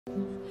陈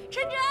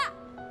哲，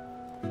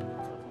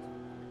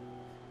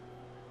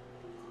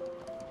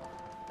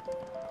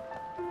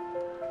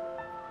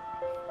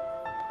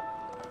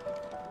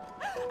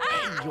哎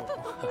呦！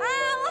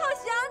我好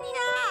想你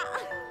啊！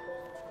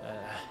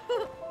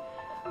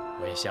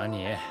我也想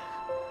你。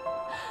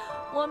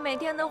我每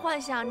天都幻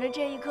想着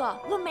这一刻，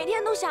我每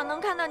天都想能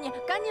看到你，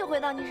赶紧回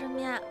到你身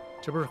边。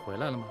这不是回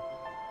来了吗？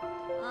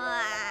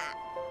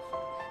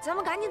咱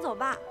们赶紧走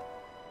吧。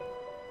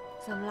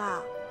怎么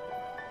了？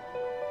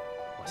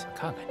我想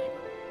看看你嘛。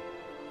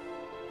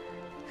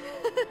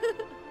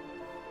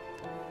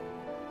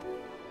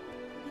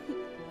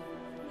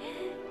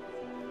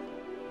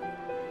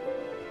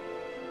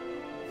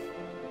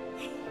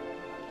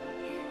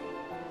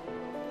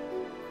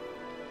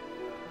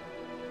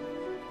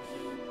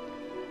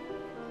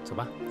走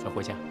吧，咱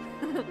回家。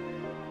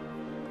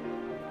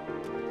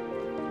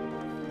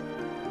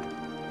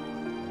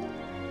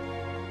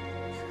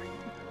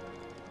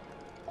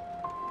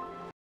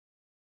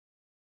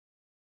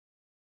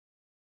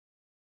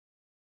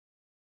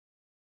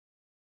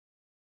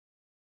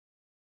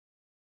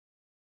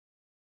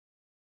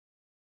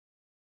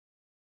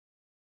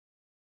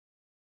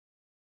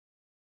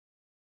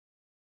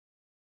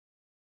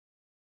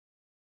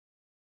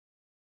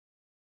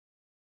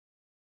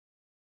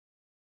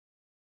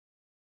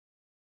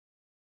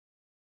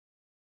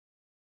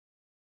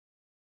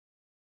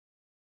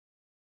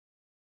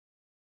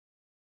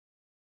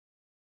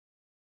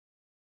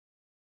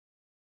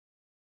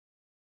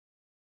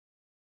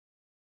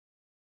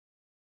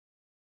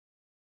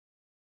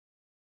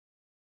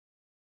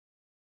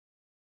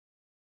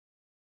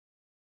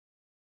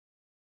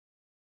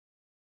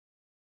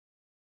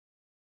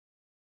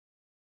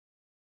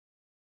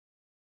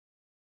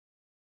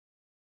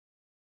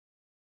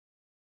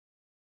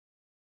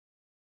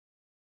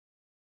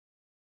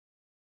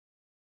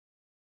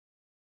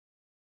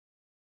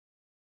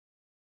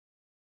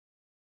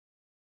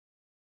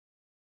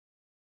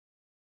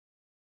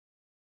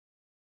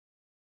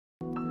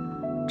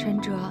陈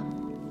哲，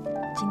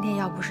今天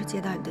要不是接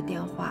到你的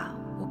电话，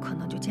我可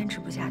能就坚持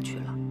不下去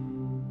了。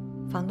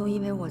房东因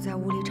为我在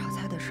屋里炒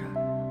菜的事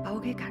儿，把我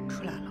给赶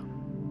出来了。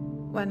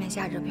外面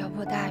下着瓢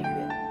泼大雨，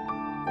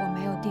我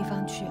没有地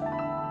方去。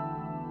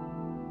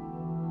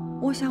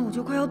我想我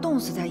就快要冻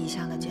死在异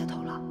乡的街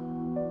头了。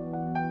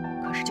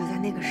可是就在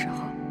那个时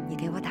候，你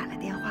给我打了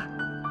电话，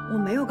我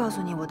没有告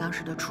诉你我当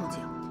时的处境，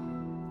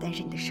但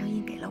是你的声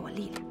音给了我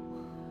力量，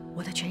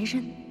我的全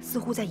身似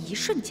乎在一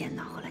瞬间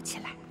暖和了起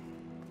来。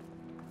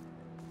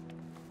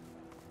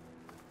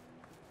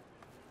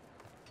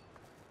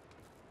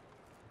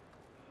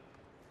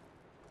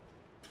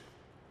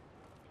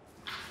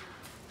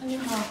 你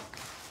好，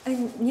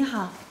你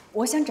好，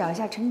我想找一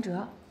下陈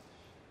哲。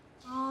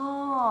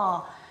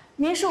哦，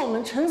您是我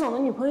们陈总的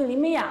女朋友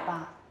林美雅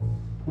吧？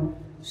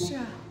是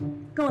啊，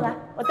跟我来，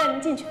我带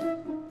您进去。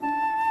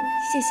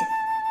谢谢。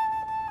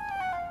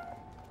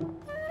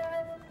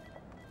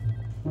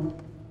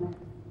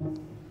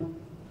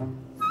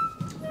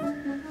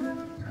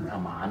在干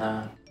嘛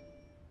呢？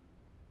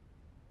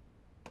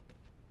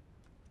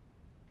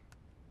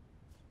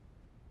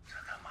在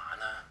干嘛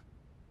呢？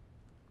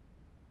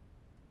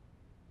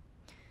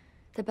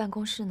 在办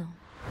公室呢。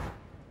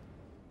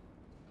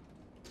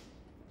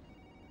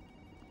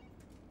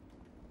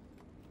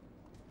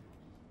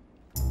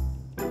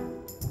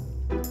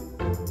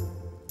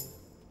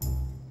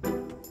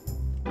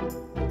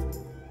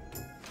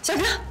小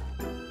陈，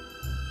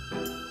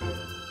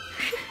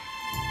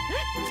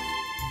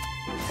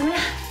怎么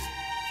样？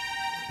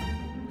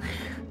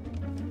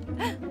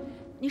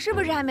你是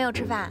不是还没有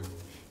吃饭？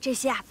这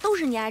些啊都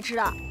是你爱吃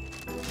的。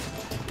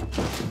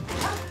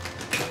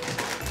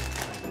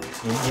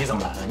 你怎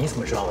么来了？你怎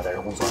么知道我在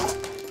这工作的？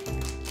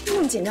这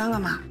么紧张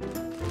干嘛？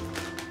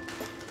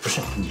不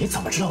是，你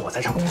怎么知道我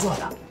在这工作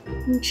的？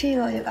你吃一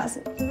个我就告诉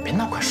你。别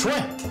闹，快说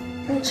呀！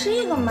你吃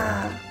一个嘛。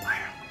哎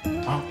呀，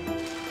啊！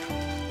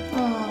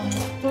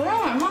昨天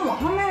晚上我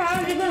还没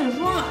来得及跟你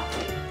说呢。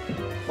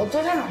我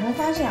昨天晚上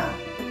发现啊，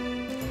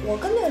我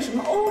跟那个什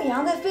么欧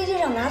阳在飞机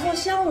上拿错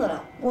箱子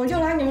了，我就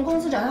来你们公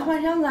司找他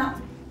换箱子啊。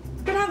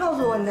是他告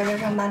诉我你在这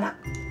上班的。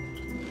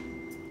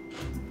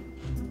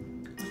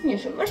 你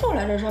什么时候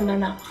来这上班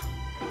的？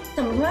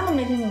怎么从来都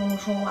没听你跟我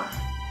说过啊？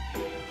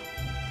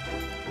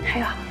还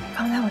有，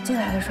刚才我进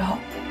来的时候，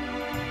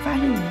发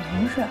现你们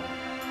同事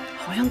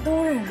好像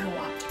都认识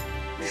我，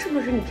是不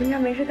是你平常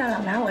没事干老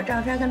拿我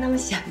照片跟他们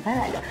显摆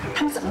来着？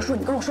他们怎么说？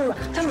你跟我说说，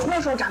他们有没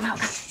有说我长得好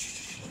看？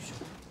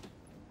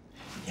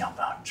你要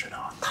不要知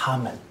道他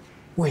们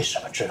为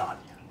什么知道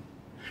你？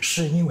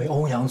是因为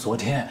欧阳昨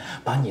天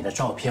把你的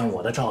照片、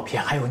我的照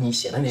片，还有你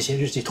写的那些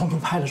日记，通通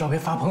拍了照片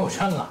发朋友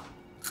圈了。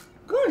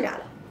真的假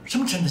的？ 什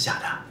么真的假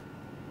的？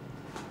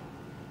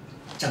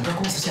整个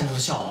公司现在都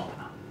笑话我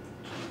呢。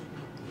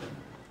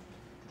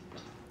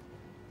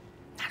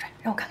拿出来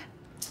让我看看。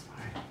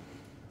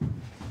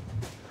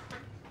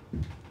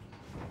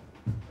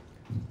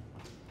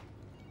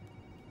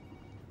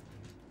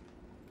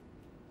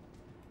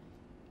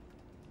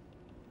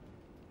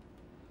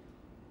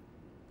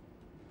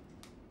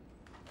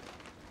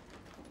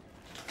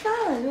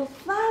就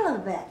发了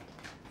呗。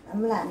咱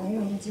们俩没什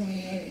么见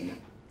面礼的，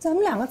咱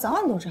们两个早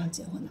晚都是要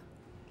结婚的。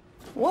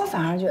我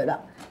反而觉得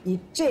以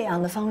这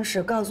样的方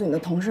式告诉你的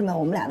同事们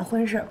我们俩的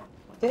婚事，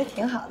我觉得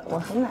挺好的，我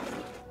很满意。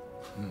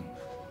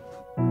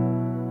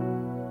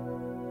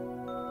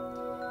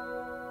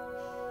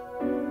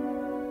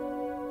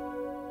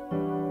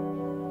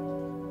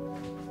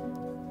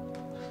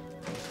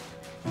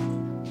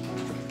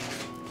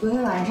昨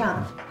天晚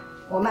上，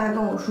我妈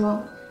跟我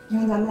说，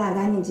让咱们俩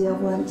赶紧结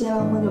婚，结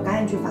完婚就赶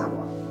紧去法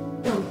国。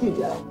让我拒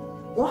绝了。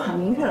我很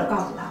明确的告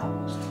诉她，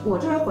我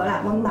这回回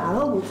来，我哪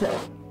都不去了。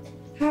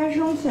她还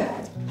生气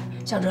来着。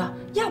小哲，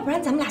要不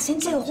然咱们俩先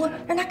结个婚，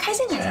让她开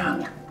心开心怎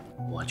么样？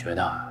我觉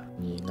得啊，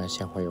你应该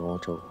先回欧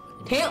洲。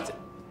停！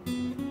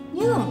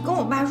你怎么跟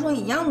我爸说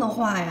一样的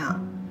话呀？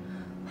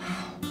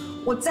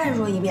我再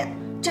说一遍，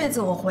这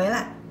次我回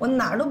来，我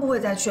哪儿都不会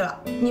再去了。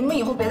你们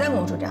以后别再跟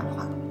我说这样的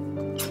话了。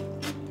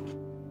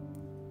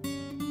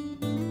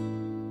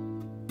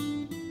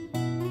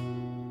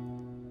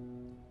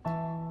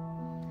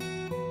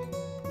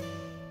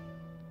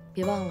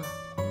别忘了，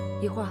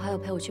一会儿还要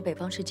陪我去北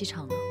方市机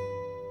场呢。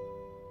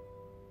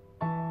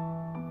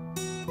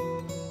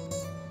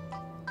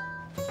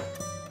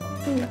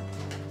嗯。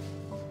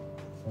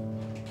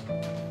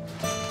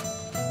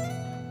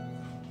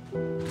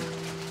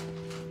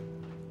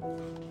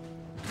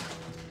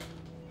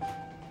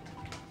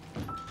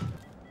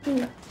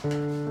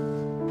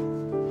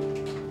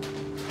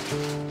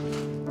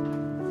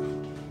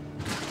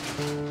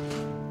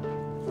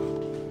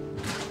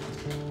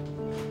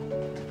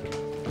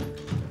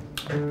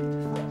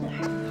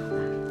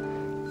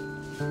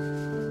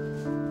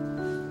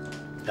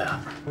对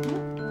啊，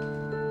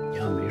你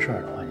要没事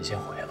的话，你先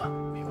回吧，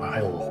一会儿还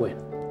有我会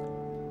呢。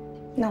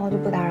那我就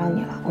不打扰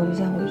你了，我就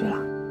先回去了。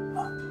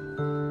啊，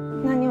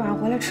那你晚上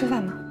回来吃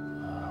饭吗？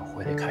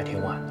会得开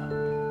挺晚的，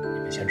你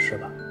们先吃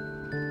吧。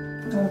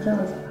那我这样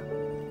子了。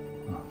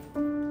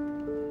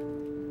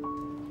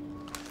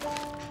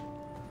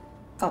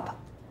抱抱。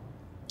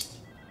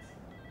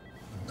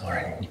都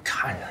是你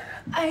看着。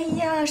哎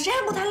呀，谁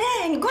还不谈恋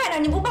爱？你快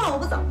点，你不抱我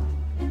不走。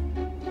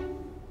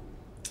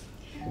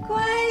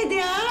快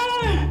点儿，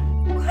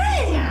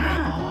快点儿！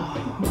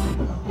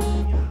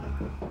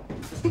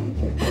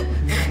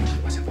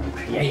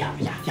哎呀，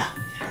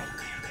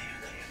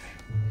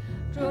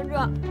哲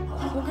哲，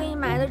我给你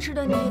买的吃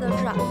的你记得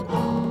吃。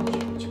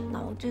那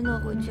我真的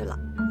回去了。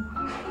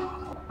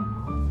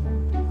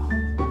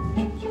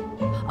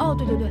哦，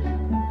对，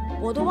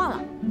我都忘了，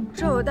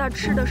这有袋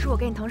吃的是我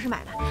给你同事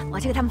买的，我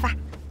去给他们发。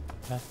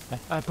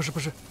哎，不是，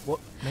我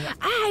没有。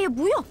哎呀，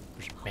不用，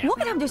我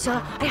给他们就行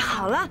了。哎呀，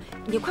好了，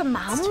你快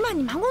忙吧，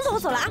你忙工作，我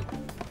走了啊。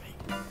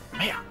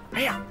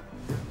哎呀，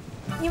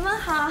你们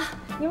好，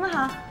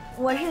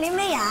我是林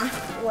美雅，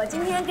我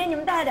今天给你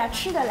们带了点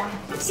吃的来，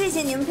谢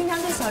谢你们平常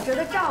对小哲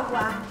的照顾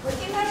啊。我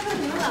听他说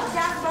你们老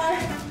加班。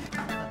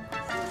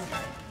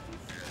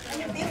哎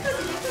呀，别客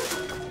气，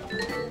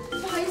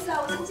不好意思啊，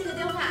我先接个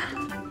电话。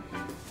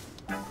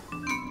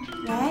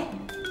喂，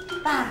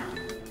爸。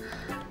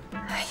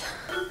哎呀，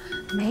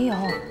没有，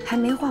还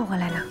没换回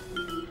来呢。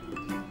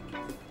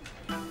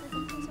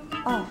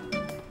哦，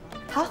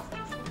好，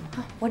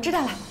我知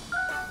道了。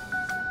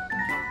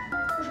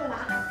不说了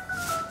啊，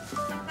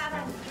发到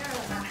你这儿了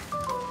吧？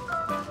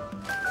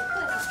客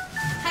气，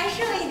还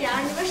剩一点，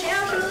你们谁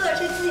要是饿，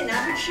谁自己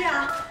拿去吃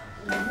啊。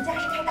我们家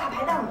是开大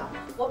排档的，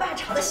我爸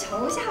炒的小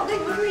龙虾，我跟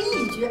你们说是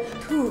一绝，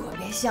特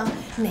别香。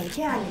哪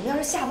天啊，你们要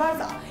是下班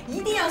早，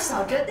一定要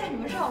小哲带你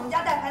们上我们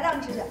家大排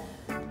档吃去。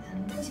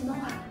不行的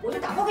话，我就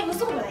打包给你们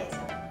送回来也行。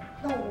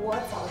那我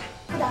走了，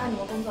不打扰你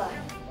们工作了。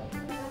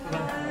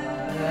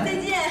再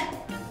见，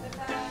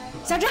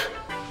小哲。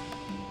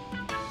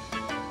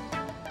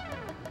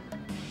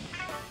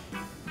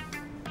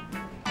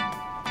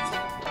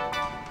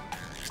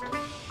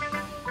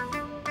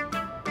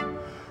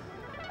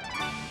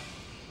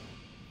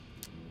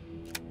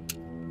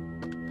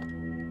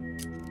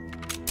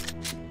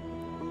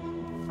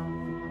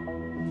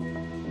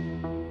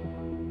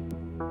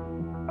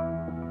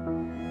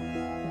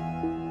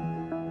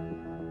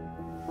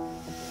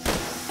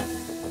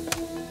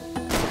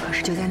可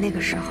是就在那个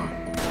时候，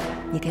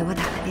你给我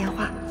打了电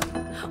话，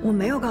我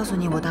没有告诉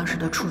你我当时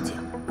的处境，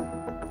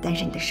但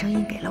是你的声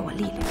音给了我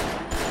力量，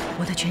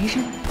我的全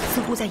身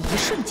似乎在一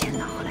瞬间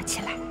暖和了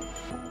起来。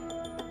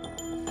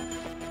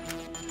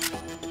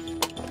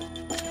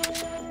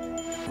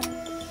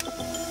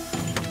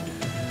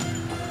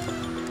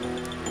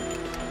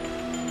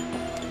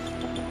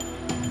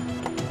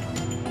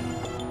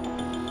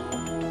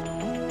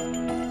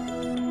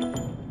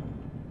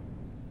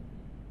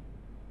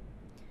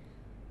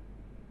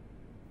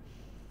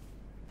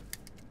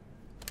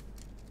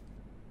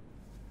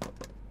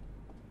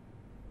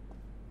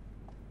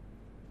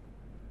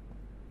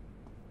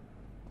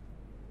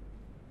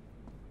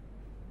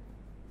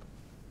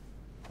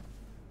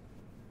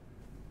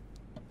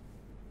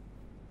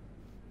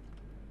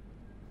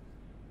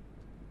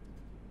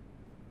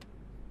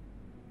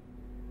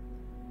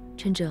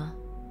陈哲，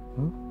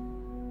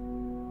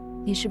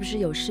你是不是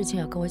有事情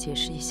要跟我解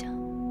释一下？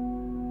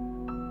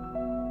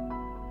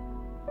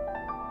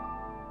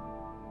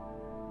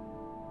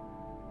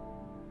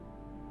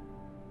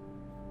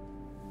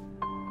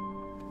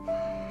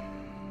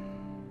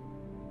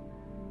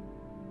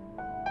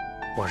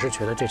我是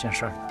觉得这件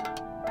事儿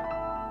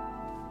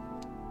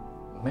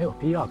没有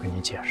必要跟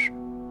你解释。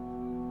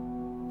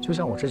就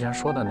像我之前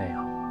说的那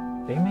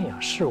样，林美雅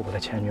是我的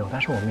前女友，但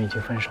是我们已经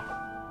分手了。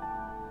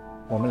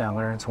我们2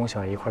个人从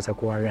小一块在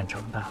孤儿院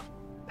长大，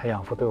她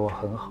养父对我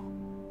很好，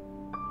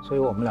所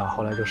以我们俩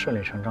后来就顺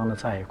理成章的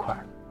在一块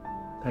了。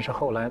但是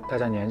后来大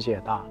家年纪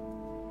也大了，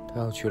他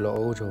要去了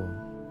欧洲，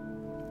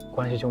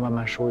关系就慢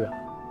慢疏远了。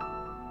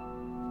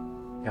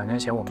2年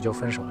前我们就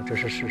分手了，这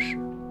是事实。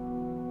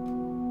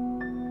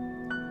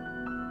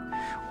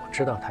我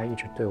知道他一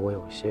直对我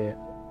有些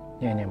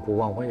念念不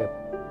忘，我也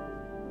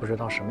不知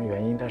道什么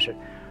原因，但是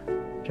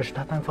这是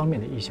他单方面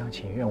的一厢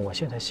情愿。我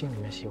现在心里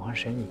面喜欢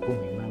谁，你不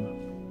明白吗？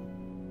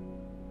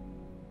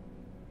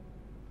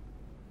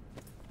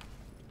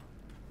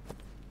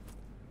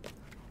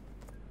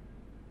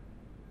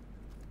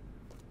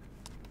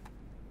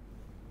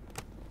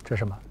这是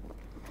什么？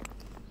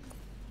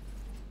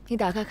你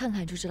打开看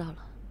看就知道了。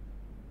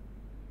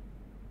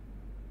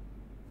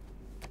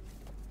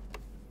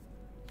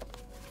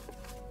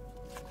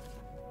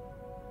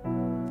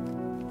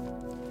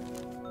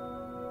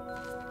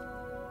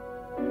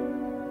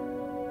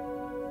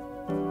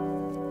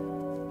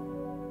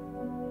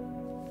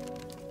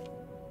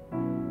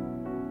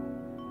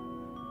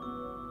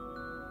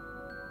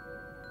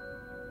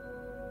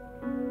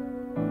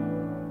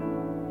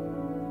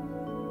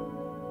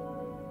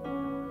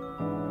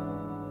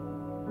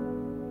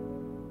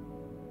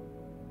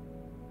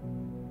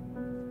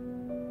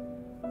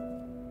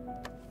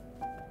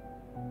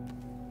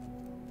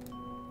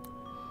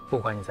不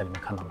管你在里面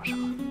看到了什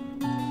么，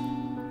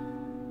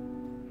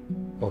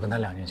我跟他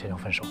2年前就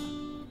分手了。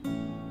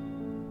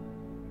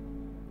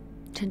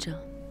陈哲，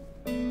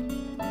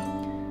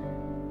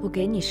我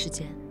给你时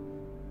间，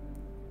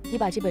你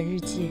把这本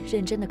日记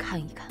认真的看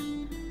一看，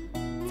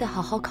再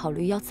好好考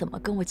虑要怎么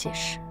跟我解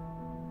释。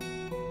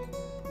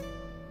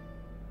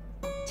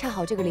恰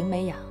好这个林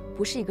美雅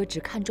不是一个只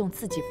看重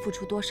自己付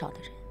出多少的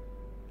人，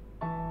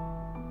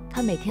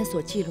她每天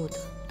所记录的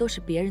都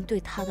是别人对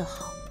她的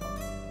好。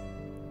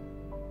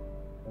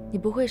你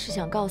不会是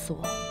想告诉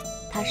我，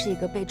他是一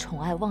个被宠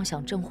爱妄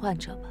想症患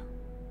者吧？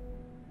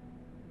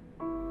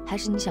还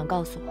是你想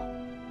告诉我，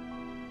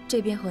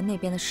这边和那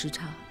边的时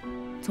差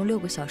从6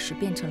个小时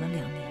变成了2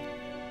年？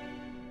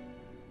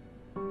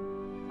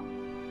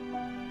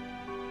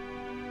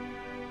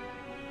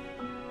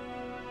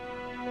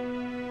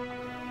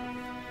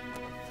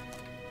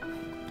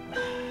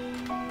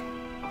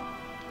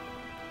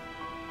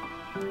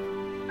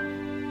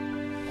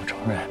我承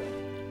认，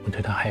我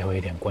对他还有一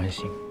点关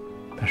心。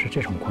但是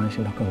这种关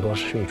心，它更多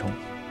是一种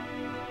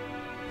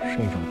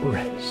不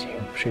忍心，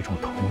是一种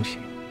同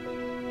情。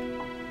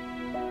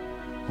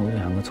我们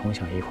2个从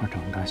小一块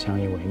长大，相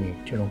依为命，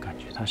这种感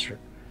觉它是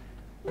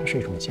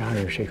一种家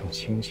人，是一种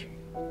亲情。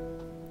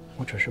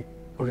我只是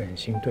不忍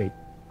心对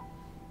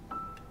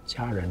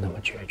家人那么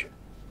决绝。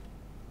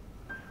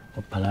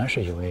我本来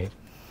是以为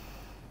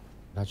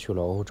他去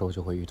了欧洲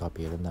就会遇到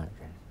别的男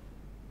人，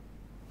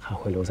还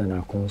会留在那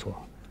儿工作。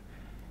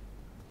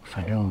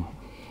反正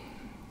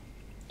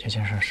这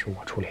件事是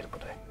我处理的不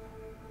对，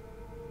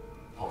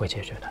我会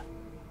解决的。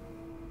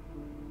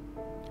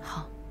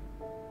好，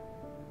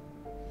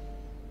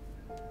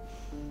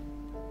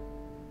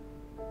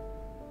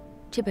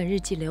这本日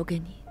记留给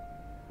你，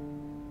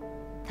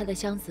他的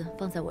箱子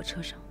放在我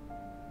车上。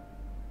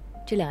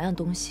这2样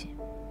东西，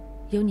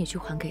由你去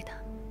还给他。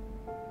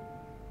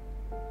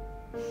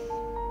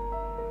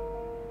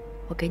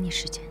我给你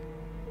时间，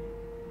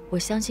我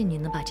相信你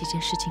能把这件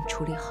事情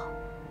处理好，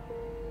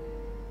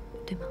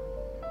对吗？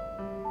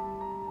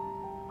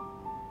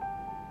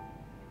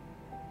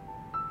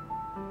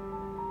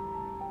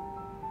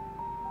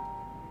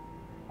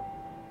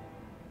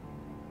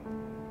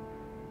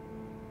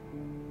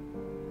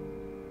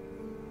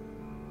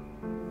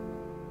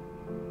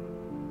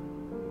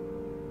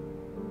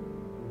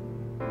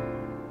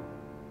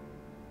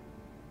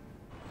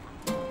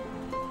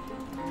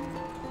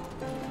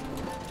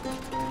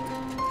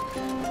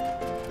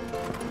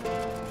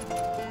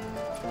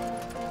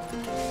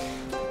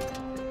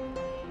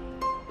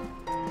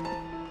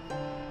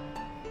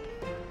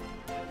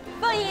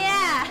凤姨，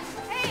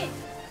哎，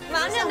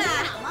忙着呢。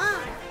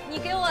你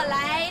给我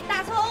来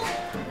大葱、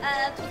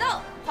土豆、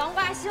黄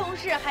瓜、西红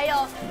柿，还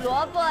有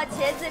萝卜、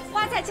茄子、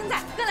花菜、青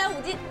菜，各来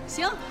5斤。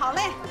行，好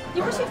嘞。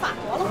你不是去法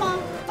国了吗？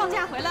放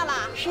假回来了？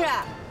是，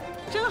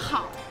真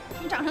好，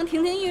你长成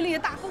亭亭玉立的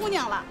大姑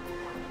娘了。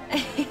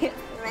哎，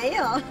没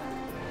有。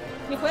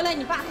你回来，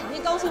你爸肯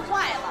定高兴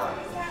坏了。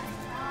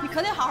你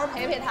可得好好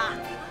陪陪他。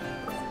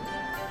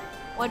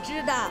我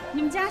知道。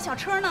你们家小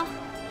车呢？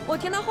我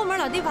停到后门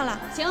老地方了。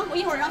行，我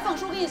一会儿让凤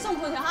叔给你送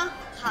出去哈。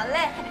好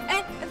嘞。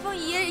哎，凤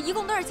姨，一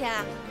共多少钱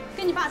啊？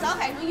跟你爸早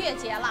改成月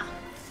结了，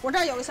我这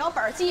儿有个小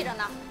本记着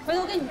呢，回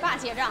头跟你爸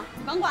结账，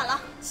你甭管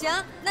了。行，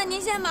那您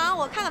先忙，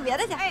我看看别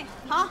的去。哎，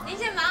好，您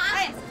先忙啊。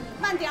哎，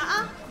慢点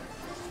啊。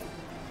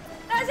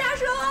大家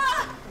叔。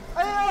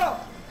哎呦，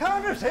看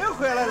看这谁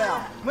回来了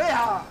呀？梅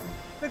雅，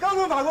这刚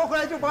从法国回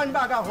来就帮你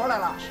爸干活来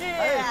了。是。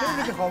哎，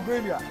真是个好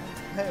闺女。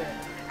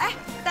哎，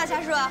大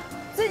侠叔，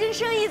最近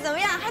生意怎么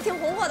样？还挺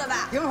红火的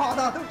吧？挺好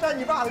的，都沾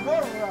你爸的光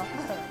了。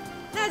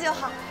那就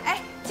好。哎，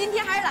今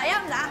天还是老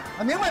样子啊。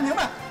啊，明白明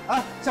白。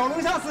啊，小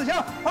龙虾4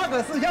箱，花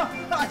蛤4箱，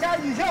大虾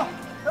1箱，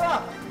是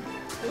吧？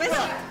没错。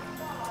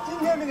今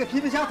天这个皮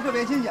皮虾特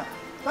别新鲜，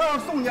待会儿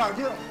送点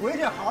去，回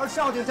去好好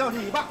孝敬孝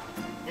敬你爸。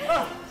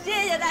啊，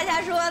谢谢大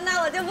家说，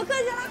那我就不客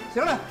气了。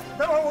行了，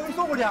待会儿我给你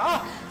送过去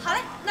啊。好嘞，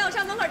那我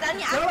上门口等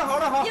你啊。行了，好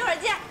了好。一会儿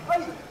见。哎。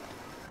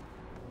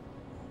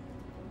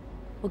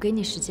我给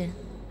你时间，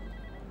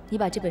你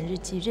把这本日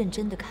记认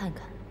真的看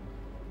看，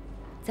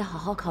再好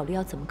好考虑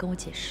要怎么跟我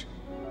解释。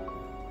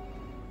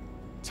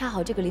恰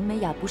好这个林美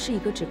雅不是一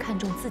个只看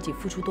重自己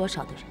付出多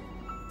少的人，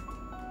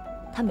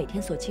她每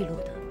天所记录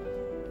的，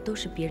都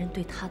是别人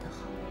对她的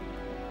好。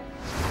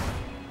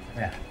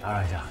哎，打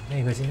扰一下，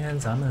那个今天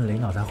咱们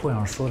领导在会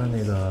上说的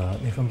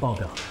那份报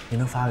表，您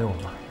能发给我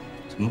吗？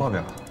什么报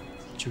表？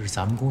就是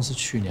咱们公司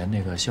去年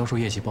那个销售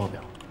业绩报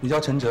表。你叫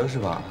陈哲是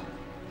吧？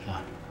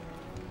啊。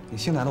你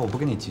新来的，我不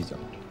跟你计较。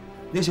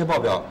那些报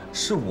表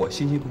是我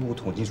辛辛苦苦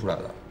统计出来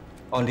的。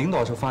哦，领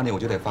导说发你，我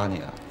就得发你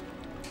啊。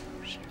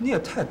你也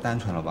太单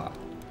纯了吧？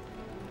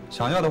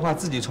想要的话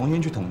自己重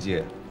新去统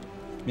计，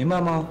明白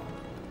吗？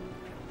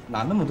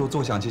哪那么多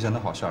坐享其成的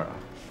好事儿啊？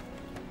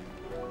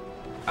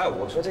哎，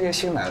我说这些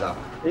新来的，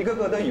一个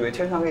个都以为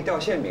天上可以掉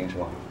馅饼是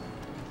吧？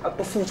啊，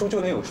不付出就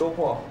能有收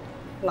获，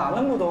哪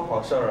那么多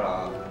好事儿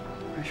啊？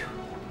哎呦，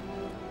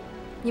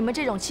你们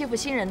这种欺负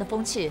新人的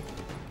风气，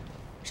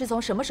是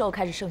从什么时候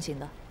开始盛行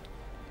的？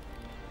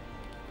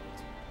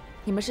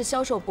你们是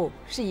销售部，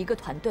是一个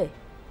团队，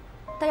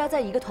大家在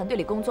一个团队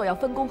里工作要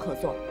分工合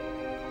作。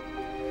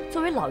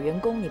作为老员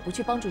工，你不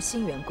去帮助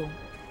新员工，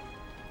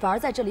反而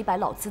在这里摆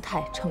老姿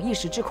态，逞一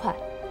时之快，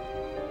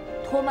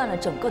拖慢了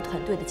整个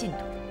团队的进度。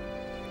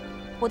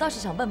我倒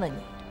是想问问你，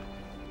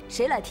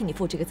谁来替你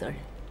负这个责任？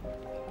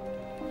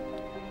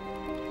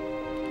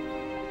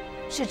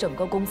是整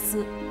个公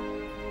司。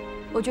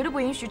我绝对不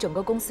允许整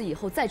个公司以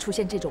后再出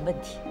现这种问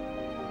题。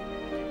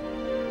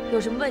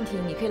有什么问题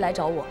你可以来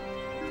找我，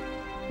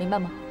明白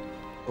吗？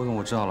不用，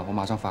我知道了，我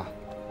马上发。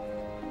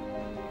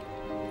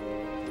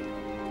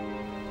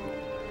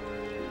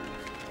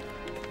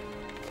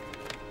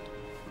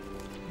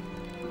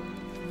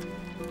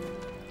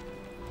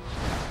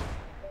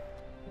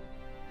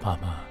爸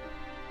妈，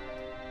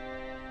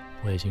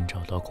我已经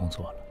找到工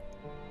作了，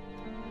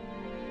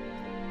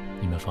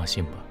你们放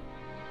心吧，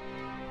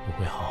我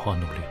会好好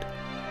努力的，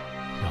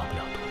要不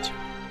了多久，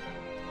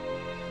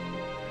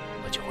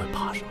我就会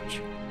爬上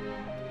去，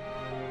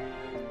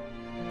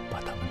把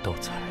他们都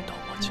踩到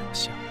我脚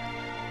下。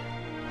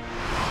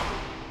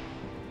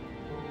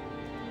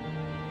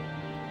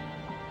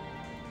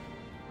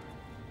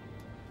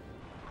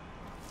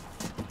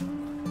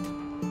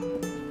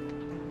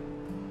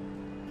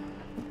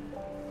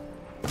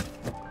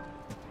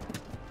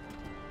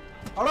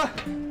好了，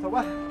走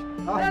吧。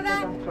好，拜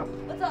拜，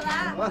我走了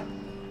啊。好。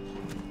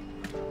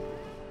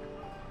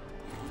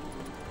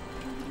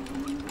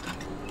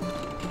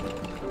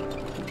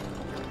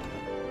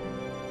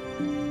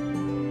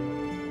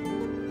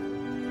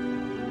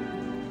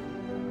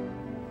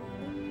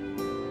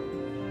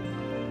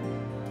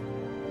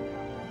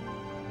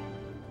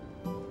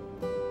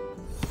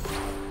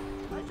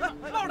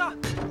抱着他！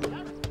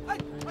哎，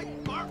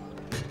玩儿，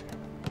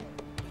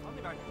往那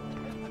边去。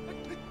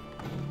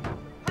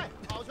哎，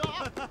好球啊！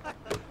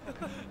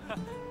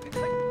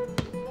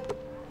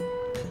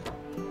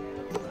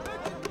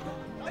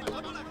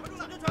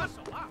传手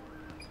啊！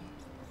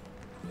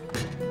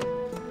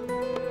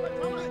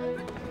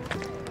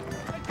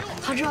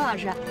好吃不好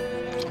吃？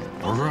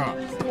好吃。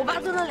我爸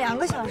炖了2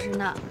个小时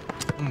呢。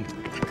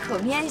他可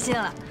偏心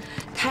了，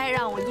他还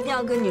让我一定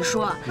要跟你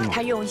说，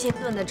他用心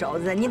炖的肘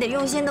子，你得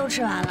用心都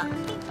吃完了。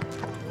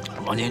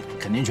王晶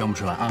肯定全部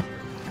吃完啊！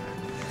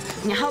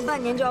你还有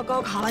半年就要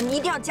高考了，你一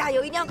定要加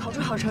油，一定要考出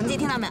好成绩，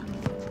听到没有？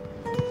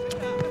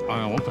哎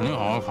呀，我肯定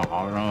好好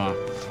考，知道吗？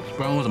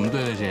不然我怎么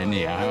对得起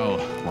你，还有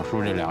我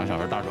叔这2个小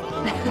时大肘子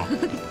呢？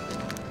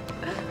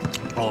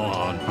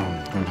哦，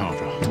真太好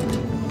吃了。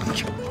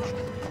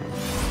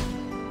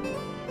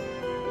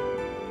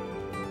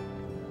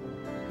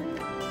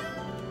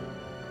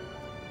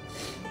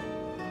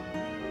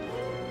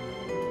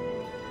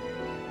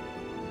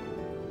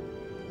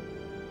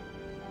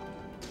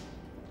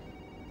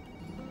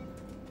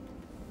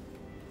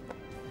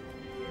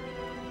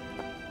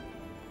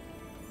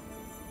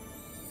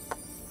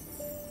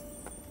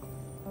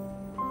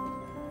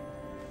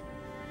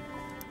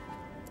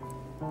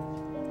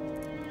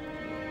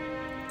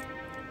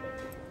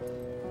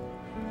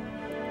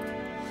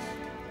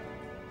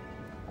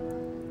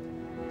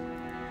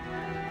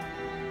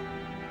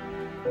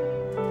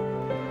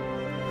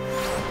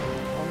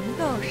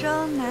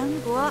生南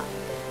国，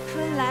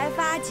春来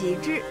发几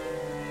枝，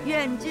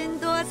愿君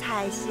多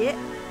采撷，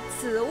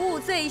此物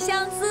最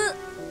相思。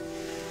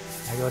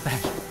来，给我带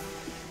上。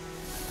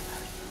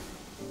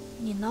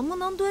你能不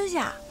能蹲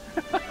下？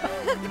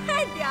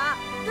快点儿，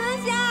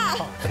蹲下。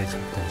好，蹲下，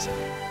蹲下，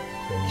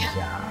蹲下。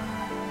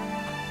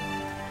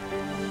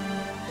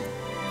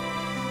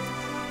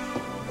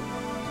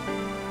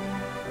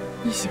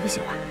你你喜不喜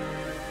欢？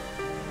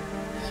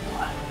喜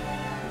欢。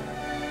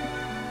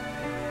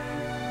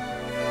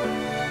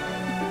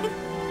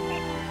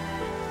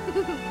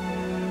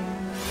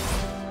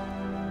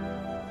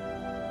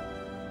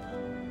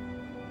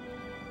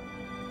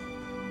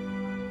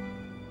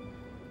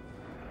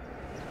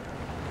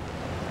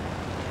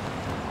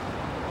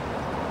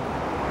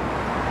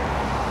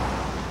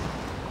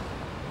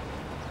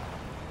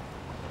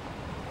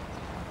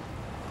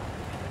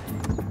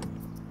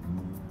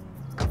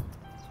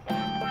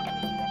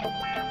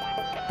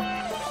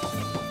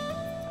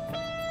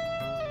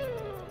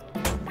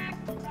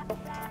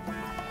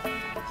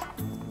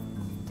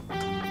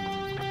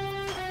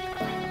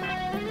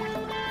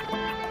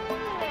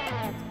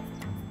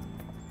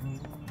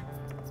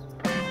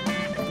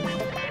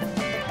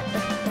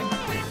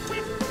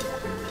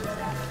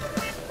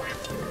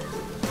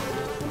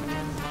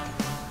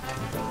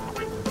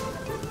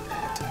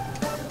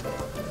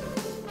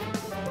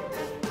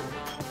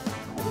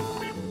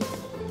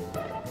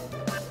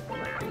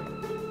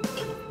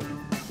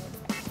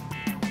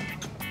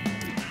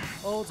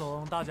欧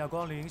总大驾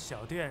光临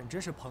小店，真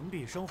是蓬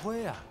荜生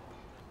辉啊！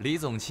李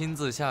总亲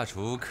自下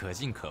厨，可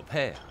敬可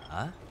佩啊！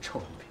啊，臭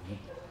不平！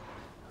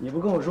你不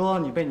跟我说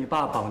你被你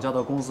爸绑架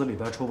到公司里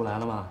边出不来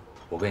了吗？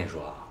我跟你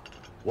说啊，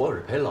我可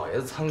是陪老爷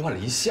子参观了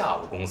一下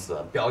午公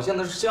司，表现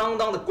的是相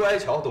当的乖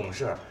巧懂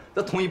事，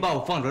他同意把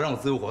我放出来让我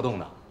自由活动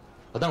的。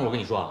但是我跟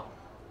你说啊，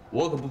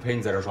我可不陪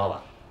你在这刷碗。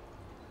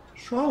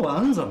刷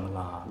碗怎么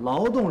了？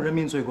劳动人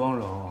民最光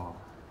荣。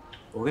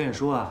我跟你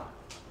说啊，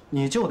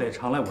你就得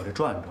常来我这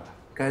转转。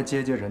 该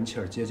接接人气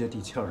儿，接接地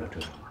气儿的，知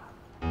道吗？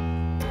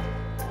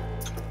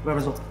外边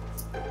坐。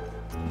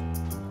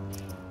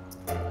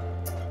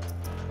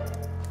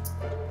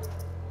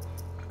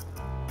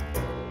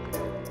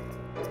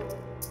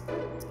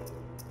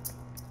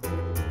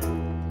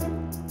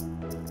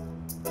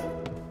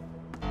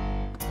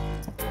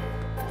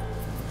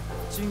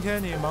今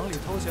天你忙里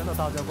偷闲的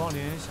大驾光临，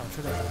想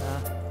吃点什么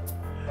呀？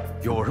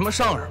有什么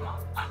上什么，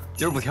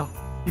今儿不挑。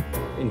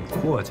给你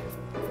过去。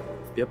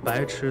 别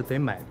白吃，得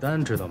买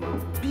单，知道吗？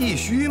必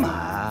须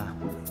买。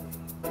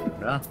怎么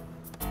着？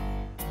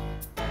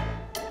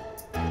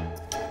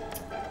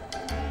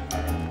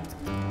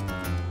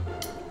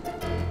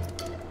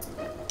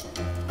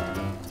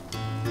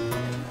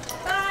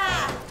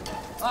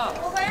爸，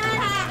我回来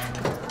啦！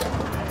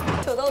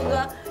土豆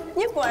哥，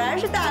你果然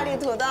是大力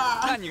土豆。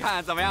那你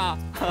看怎么样？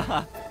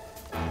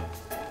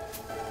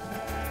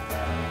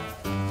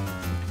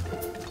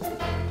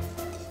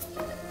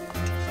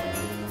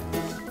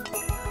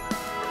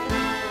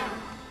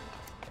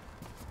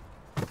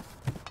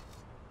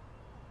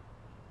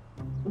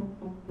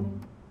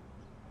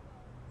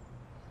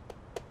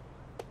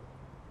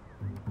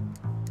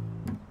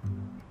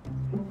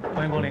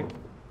欢迎光临。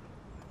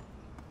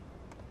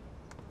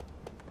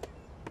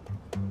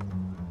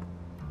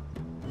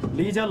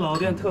李家老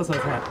店特色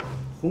菜，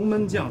红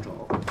焖酱肘，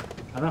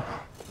尝尝。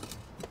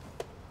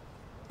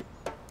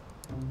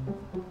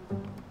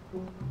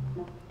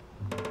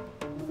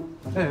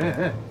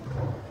哎，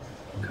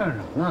看什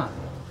么呢？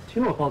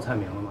听我报菜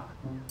名了吗？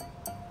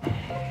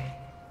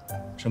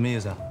什么意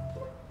思啊？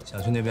想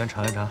去那边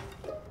尝一尝？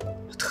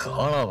得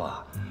了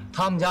吧，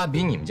他们家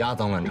比你们家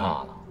脏乱差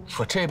了。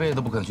 我这辈子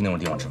都不可能去那种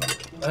地方吃饭。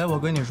哎，我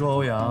跟你说，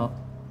欧阳，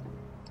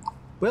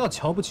不要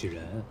瞧不起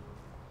人。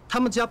他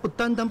们家不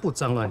单单不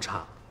脏乱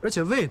差，而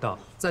且味道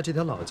在这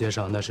条老街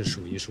上那是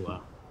数一数二。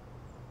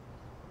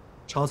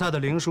炒菜的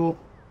林叔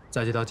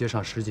在这条街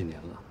上10几年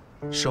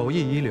了，手艺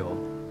一流，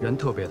人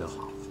特别的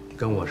好，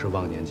跟我是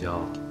忘年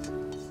交。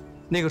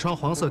那个穿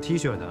黄色 T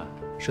恤的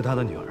是他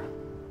的女儿，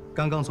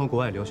刚刚从国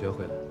外留学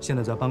回来，现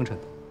在在帮衬。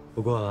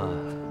不过，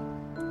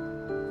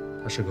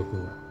她是个孤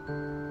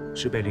儿，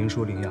是被林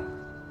叔领养的。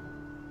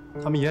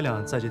 他们爷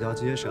俩在这条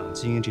街上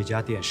经营这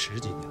家店10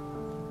几年了，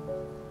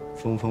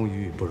风风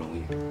雨雨不容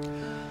易。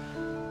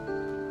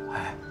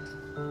哎，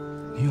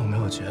你有没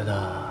有觉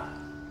得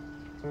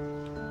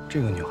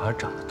这个女孩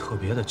长得特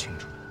别的清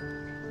纯，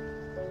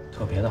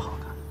特别的好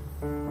看？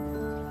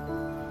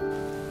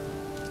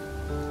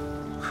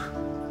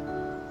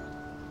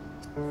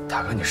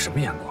大哥，你什么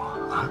眼光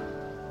啊？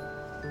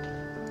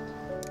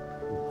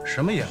我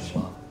什么眼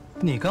光？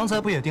你刚才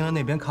不也盯着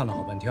那边看了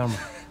好半天吗？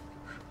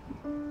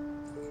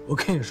 我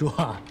跟你说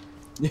啊，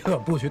你可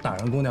不许打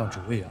人姑娘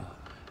主意啊！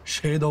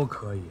谁都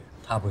可以，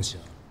她不行。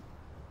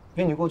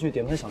约你过去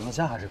点盘小龙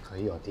虾还是可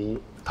以有第一。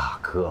大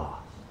哥，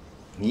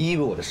你以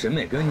为我的审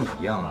美跟你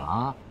一样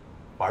啊？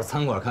把这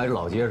餐馆开在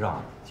老街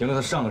上，停留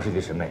在上个世纪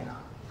审美呢。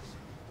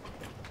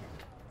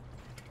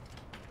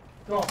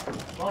走，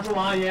王叔、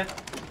王阿姨，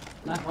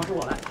来，王叔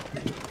我来，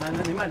来，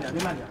您慢点，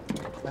您慢点，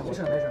来，没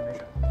事，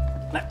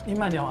来，您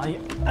慢点，王阿姨。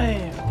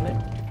哎，好嘞。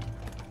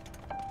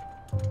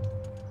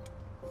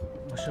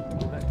 我是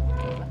不会。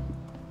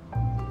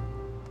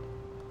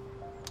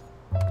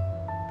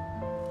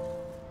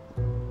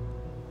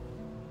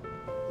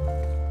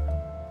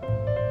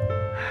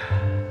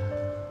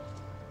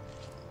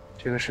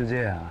这个世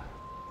界啊，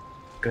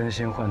更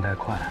新换代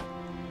快，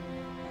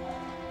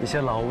一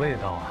些老味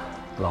道啊、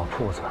老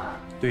铺子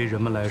对于人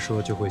们来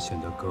说就会显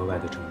得格外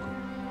的珍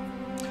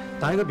贵。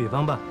打一个比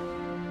方吧，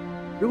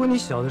如果你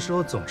小的时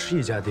候总吃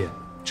一家店，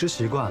吃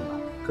习惯了，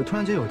可突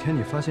然间有天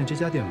你发现这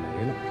家店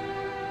没了，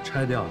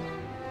拆掉了，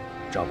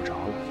找不着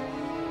了，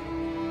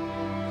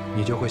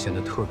你就会显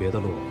得特别的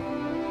落寞。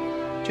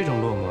这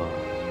种落寞，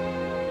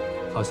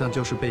好像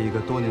就是被一个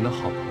多年的好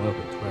朋友给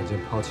突然间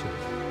抛弃了。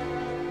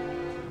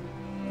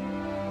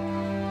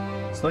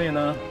所以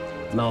呢，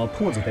老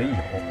铺子得有，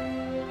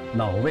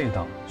老味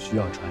道需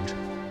要传承。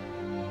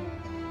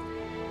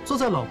坐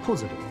在老铺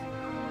子里，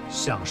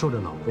享受着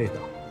老味道，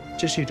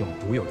这是一种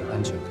独有的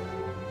安全感。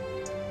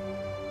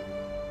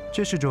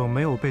这是种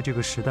没有被这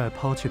个时代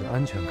抛弃的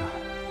安全感。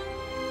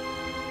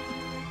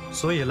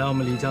所以来我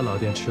们李家老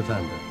店吃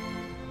饭的，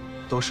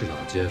都是老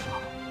街坊、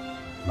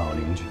老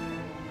邻居。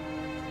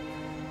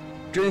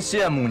真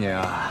羡慕你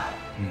啊！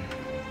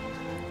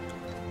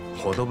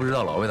我都不知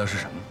道老味道是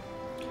什么。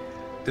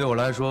对我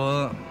来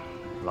说，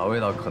老味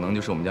道可能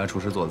就是我们家厨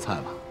师做的菜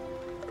吧。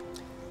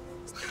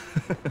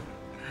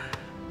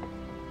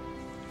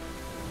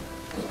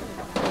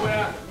服务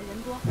员，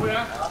服务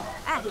员，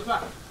哎，就算。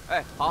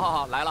哎，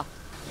好，来了。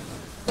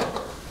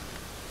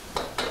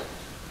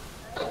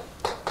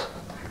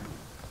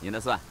您的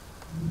蒜。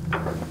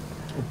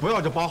我不要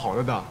这包好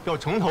了的，要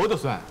成头的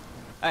蒜。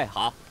哎，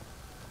好。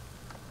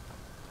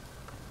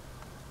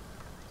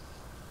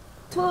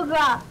秃头哥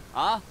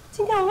啊，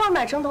今天我忘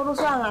买成头的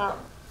蒜了。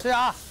是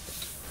啊，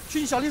去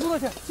你小丽叔那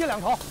去借2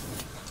头。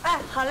哎，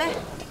好嘞。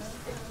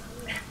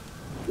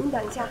您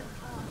等一下。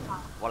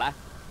我来。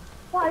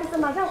不好意思，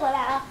马上回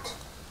来啊。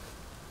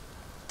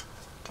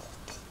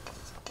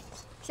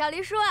小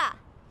黎叔啊，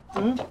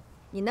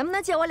你能不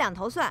能借我2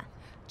头蒜，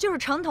就是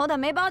成头的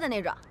没包的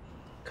那种？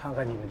看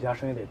看你们家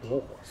生意得多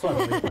火，蒜都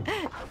没有。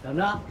等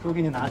着，叔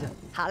给你拿去。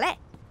好嘞。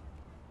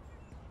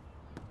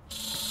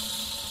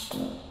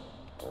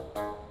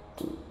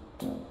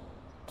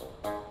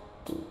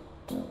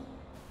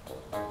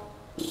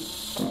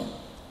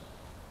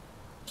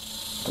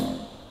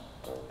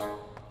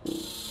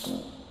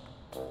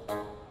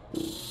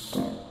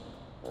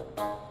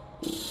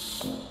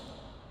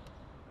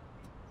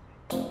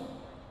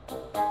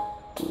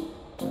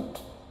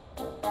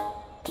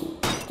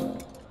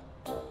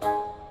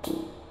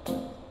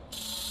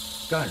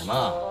干什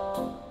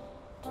么？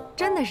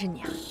真的是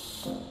你啊！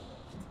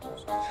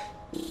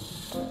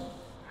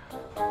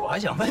我还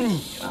想问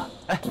你呢。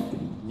哎，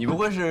你不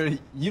会是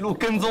一路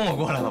跟踪我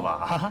过来的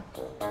吧？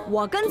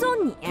我跟踪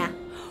你，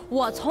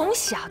我从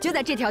小就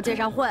在这条街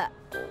上混，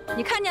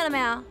你看见了没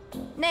有？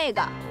那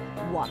个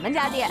我们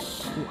家店，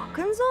我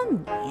跟踪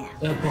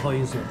你。不好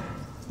意思，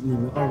你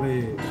们2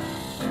位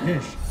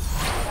认识？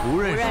不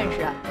认识。不认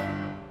识。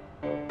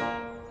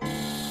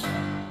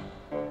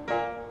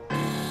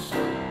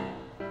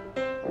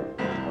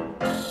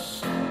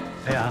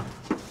哎呀，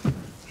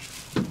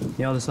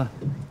你要的蒜。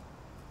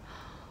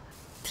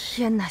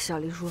天哪，小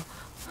黎叔，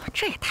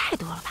这也太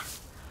多了吧！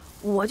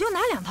我就拿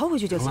2头回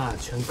去就行。了，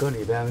全搁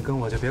里边，跟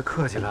我就别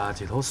客气了。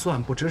几头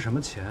蒜不值什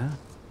么钱。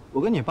我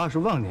跟你爸是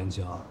忘年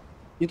交，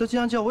你都既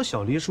然叫我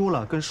小黎叔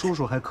了，跟叔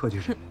叔还客气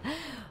什么呀？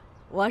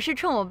我是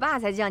冲我爸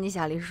才叫你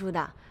小黎叔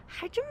的，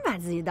还真把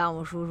自己当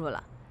我叔叔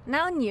了。哪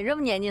有你这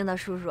么年轻的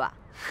叔叔啊？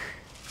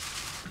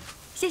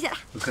谢谢了。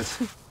不客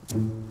气。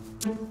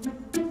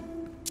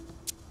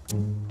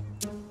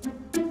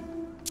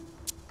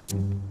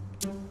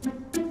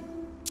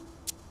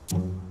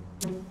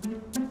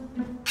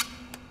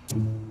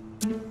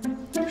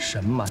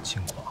什么情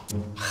况？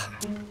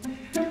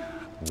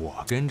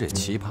我跟这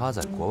奇葩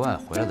在国外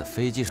回来的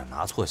飞机上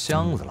拿错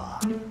箱子了，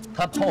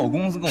他跑我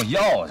公司跟我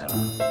要去了。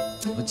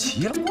我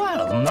奇了怪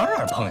了，怎么哪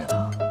儿碰见他？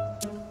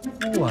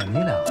哇，你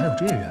俩还有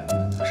这缘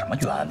分？什么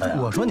缘分啊？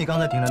我说你刚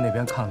才停在那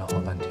边看了好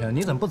半天，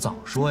你怎么不早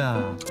说呀？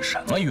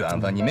什么缘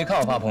分？你没看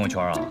我发朋友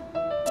圈啊？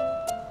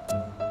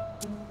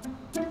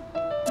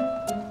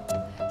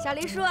小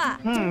黎叔，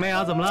梅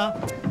雅怎么了？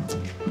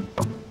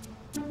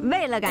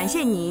为了感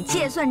谢你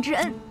借蒜之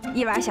恩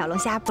，1碗小龙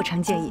虾不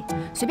成敬意，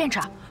随便吃，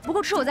不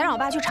够吃我再让我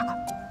爸去炒。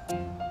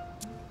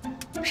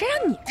谁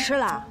让你吃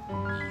了？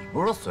你不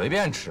是说随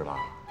便吃吗？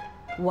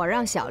我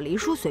让小黎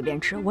叔随便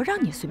吃，我让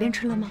你随便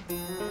吃了吗？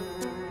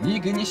你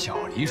给你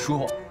小黎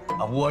叔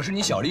啊，我是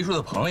你小黎叔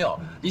的朋友，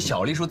你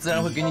小黎叔自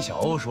然会给你小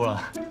欧叔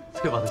了，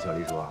对吧，小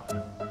黎叔啊？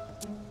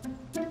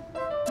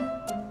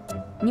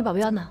你保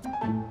镖呢？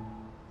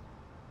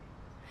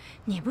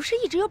你不是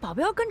一直有保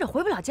镖跟着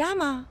回不了家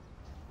吗？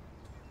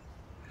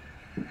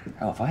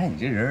哎，我发现你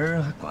这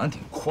人还管得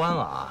挺宽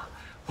啊！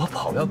我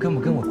保镖跟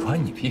不跟我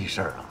关你屁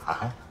事儿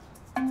啊？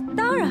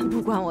当然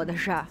不关我的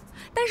事儿，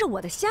但是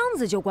我的箱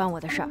子就关我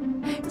的事儿。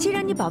既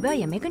然你保镖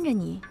也没跟着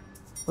你，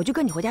我就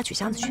跟你回家取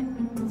箱子去。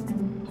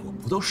我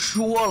不都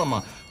说了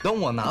吗？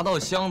等我拿到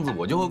箱子，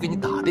我就会给你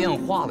打电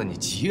话的。你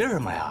急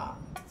什么呀？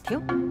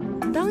停！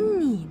等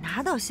你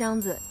拿到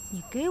箱子，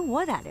你给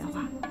我打电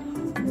话。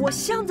我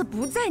箱子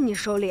不在你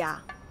手里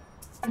啊，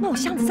那我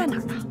箱子在哪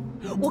儿呢？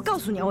我告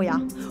诉你，欧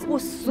阳，我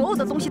所有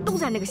的东西都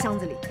在那个箱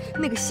子里。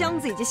那个箱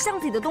子以及箱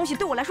子里的东西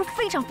对我来说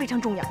非常非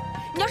常重要。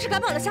你要是敢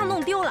把我的箱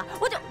弄丢了，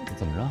我就……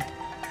怎么着？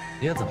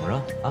爹怎么着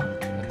啊？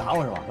打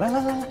我是吧？来，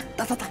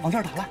打，往这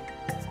儿打来。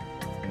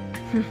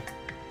哼，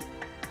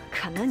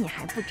可能你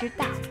还不知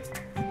道，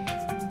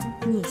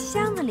你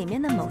箱子里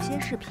面的某些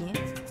视频，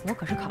我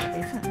可是拷了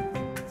备份。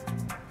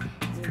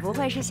你不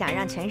会是想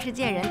让全世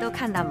界人都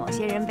看到某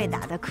些人被打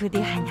得哭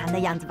爹喊娘的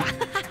样子吧？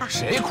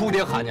谁哭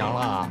爹喊娘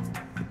了？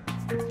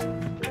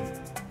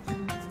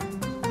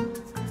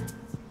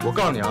我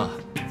告诉你啊，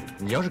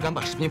你要是敢把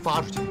视频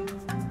发出去，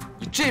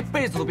你这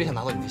辈子都别想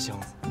拿到你那箱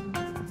子。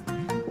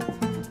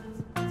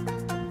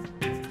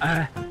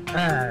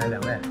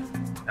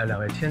两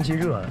位，天气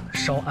热了，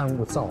稍安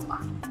勿躁啊。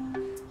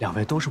两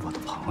位都是我的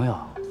朋友，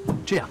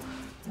这样，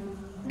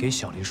给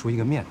小黎叔一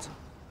个面子，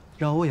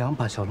让欧阳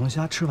把小龙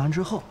虾吃完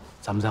之后，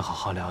咱们再好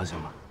好聊，行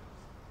吗？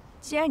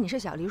既然你是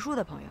小黎叔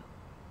的朋友，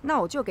那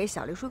我就给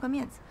小黎叔个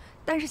面子，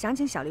但是想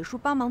请小黎叔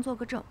帮忙做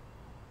个证。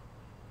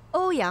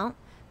欧阳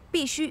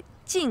必须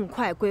尽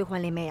快归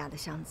还林美雅的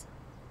箱子，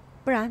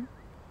不然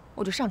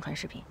我就上传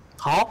视频。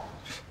好，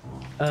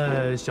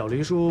小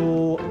黎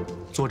叔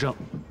作证，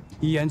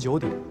一言九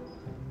鼎。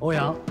欧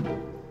阳，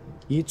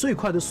以最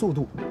快的速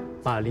度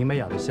把林美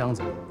雅的箱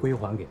子归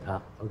还给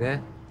她。OK，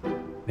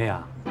 美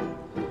雅，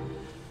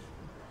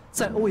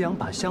在欧阳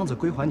把箱子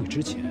归还你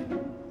之前，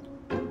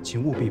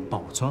请务必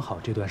保存好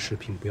这段视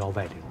频，不要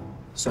外流，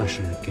算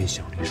是给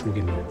小黎叔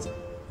个面子。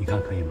你看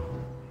可以吗？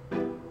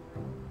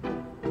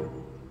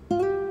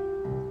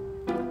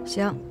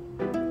行，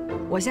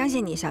我相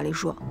信你，小黎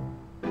叔。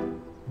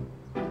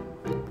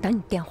等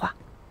你电话。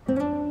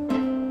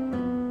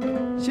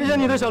谢谢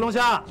你的小龙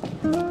虾。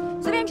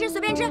随便吃，随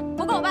便吃，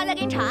不够我爸再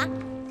给你炒啊。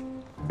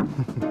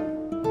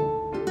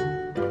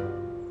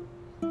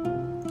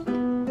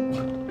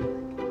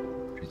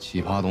这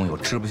奇葩东西我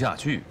吃不下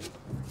去。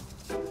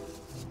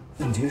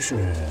问题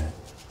是，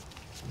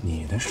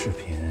你的视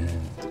频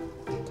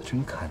他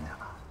真看见了。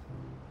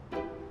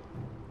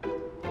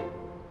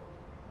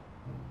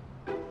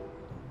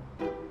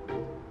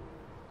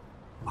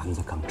丸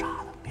子刚炸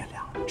的，别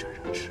凉了，趁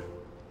热吃。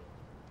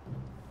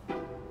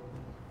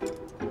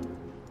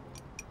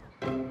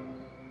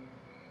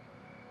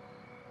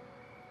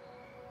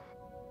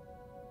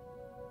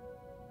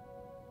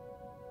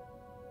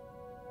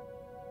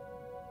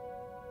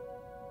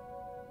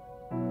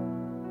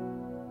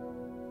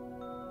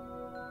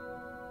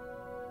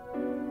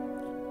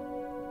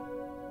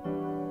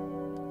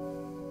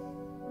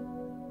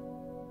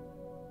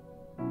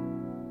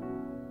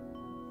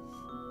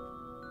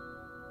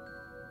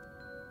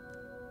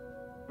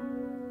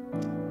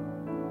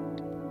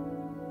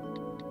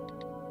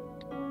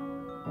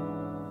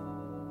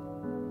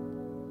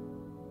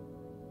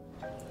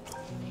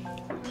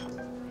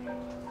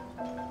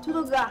图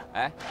图哥，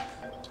哎，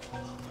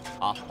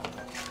好，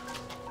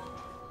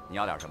你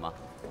要点什么？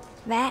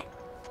喂，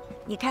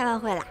你开完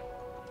会了？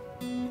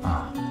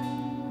啊，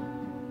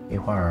一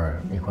会儿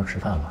吃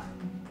饭吧，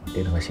我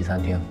订了个西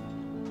餐厅。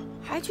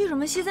还去什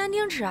么西餐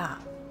厅吃啊？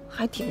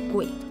还挺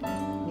贵的。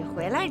你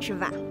回来吃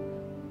饭，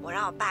我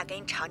让我爸给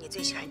你炒你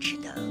最喜欢吃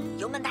的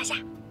油焖大虾、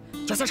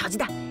椒丝炒鸡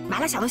蛋、麻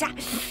辣小龙虾。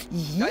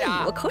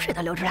咦，我口水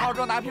都流出来了。澳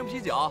洲拿瓶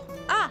啤酒。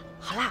啊，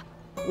好啦，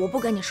我不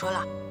跟你说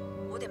了，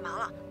我得忙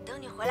了。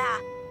等你回来啊，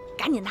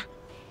赶紧的。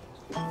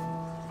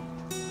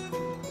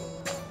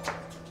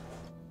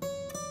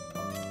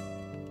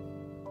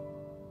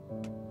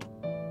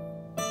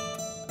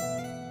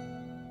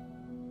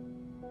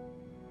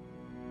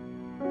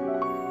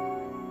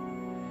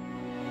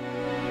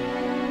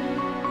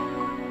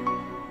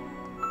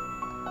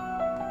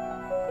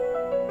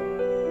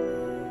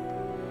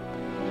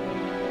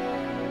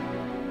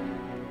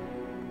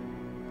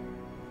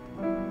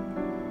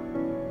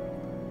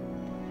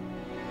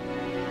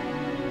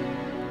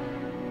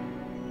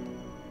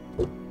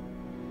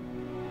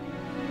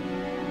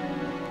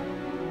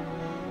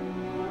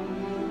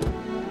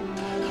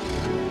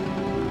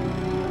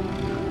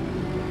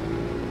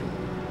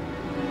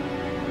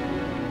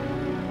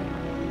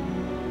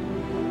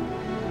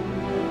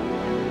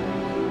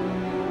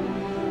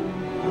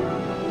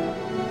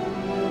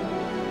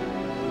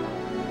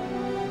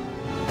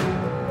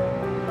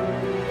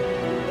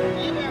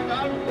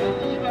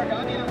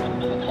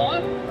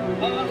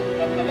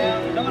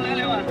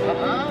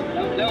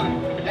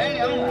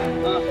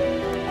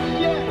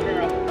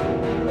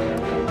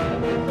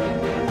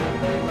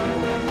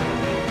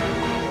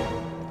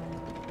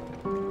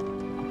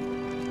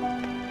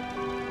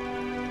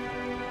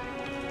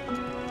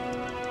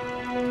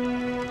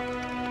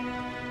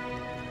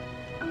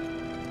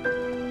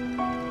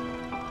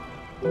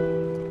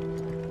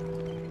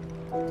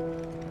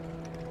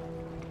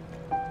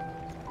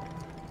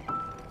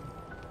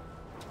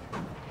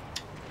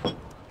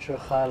吃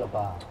嗨了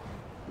吧？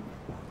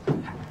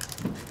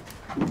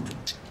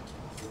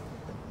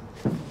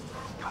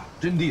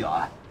真地道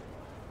啊！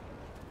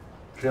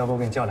是要不我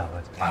给你叫两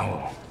个？哎呦，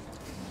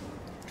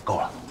够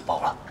了，饱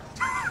了。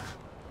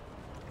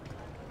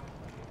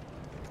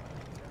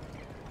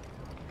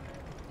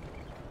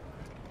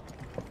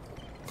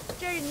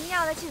这是您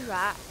要的汽水，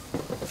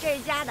这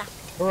是加的。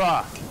叔叔，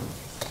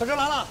小车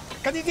来了，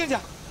赶紧进去。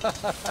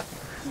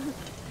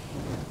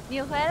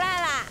你回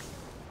来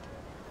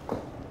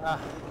啦！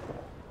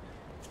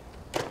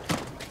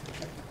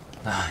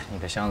你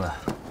的箱子。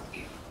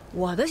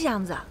我的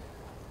箱子？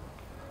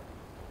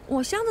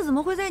我箱子怎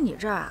么会在你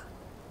这儿啊？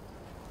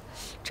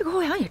这个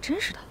欧阳也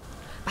真是的，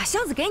把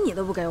箱子给你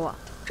都不给我，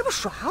这不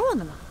耍我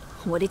呢吗？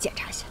我得检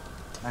查一下。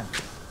哎。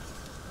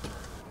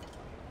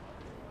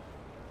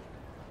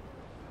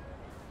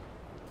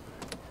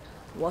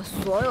 我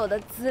所有的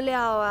资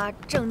料啊、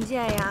证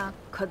件呀，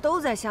可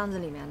都在箱子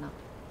里面呢。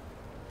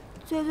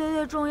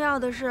最重要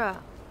的是，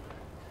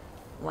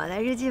我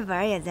的日记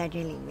本也在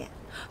这里面。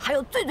还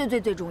有最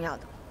重要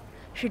的，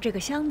是这个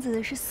箱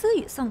子是思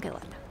雨送给我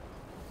的，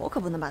我可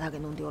不能把它给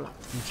弄丢了。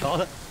你瞧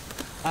他，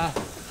哎，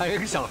还跟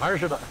个小孩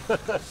似的。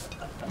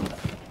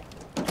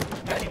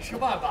赶紧吃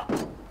饭吧。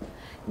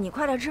你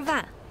快点吃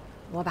饭，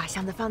我把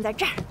箱子放在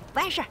这儿，不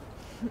碍事儿。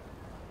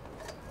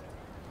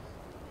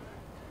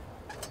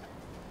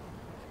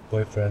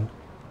 Boyfriend，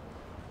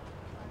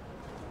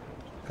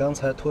 刚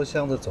才拖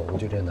箱子走过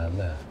去这男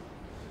的，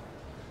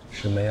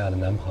是梅雅的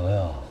男朋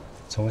友，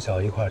从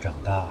小一块长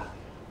大，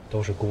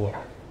都是孤儿。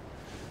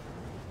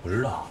我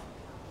知道，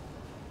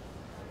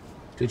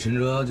这陈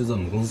哲就在我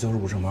们公司销售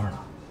部上班呢，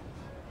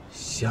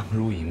相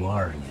濡以沫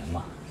20年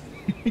嘛。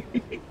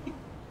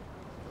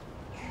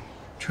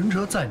陈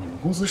哲在你们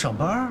公司上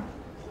班？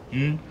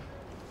嗯，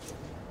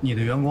你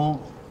的员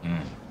工？嗯。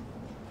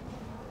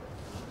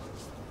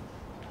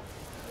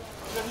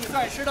 你最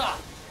爱吃的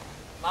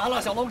麻辣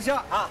小龙虾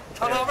啊，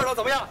尝尝味道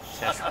怎么样？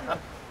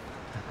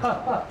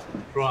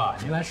叔啊，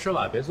您来吃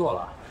吧，别做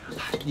了。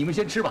你们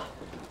先吃吧，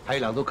还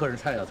有2桌客人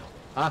菜要走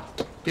啊，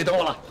别等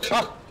我了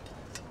啊！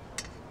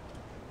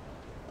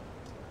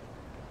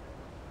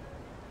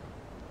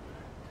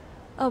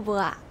二伯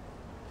啊，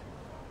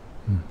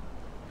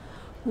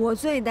我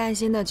最担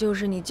心的就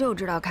是你就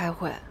知道开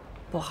会，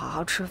不好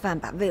好吃饭，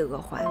把胃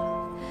饿坏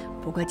了。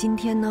不过今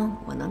天呢，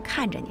我能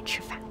看着你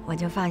吃饭，我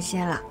就放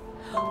心了。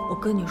 我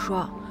跟你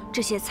说，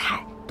这些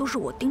菜都是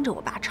我盯着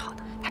我爸炒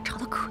的，他炒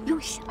的可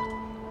用心了。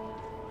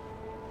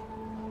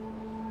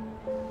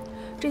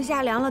这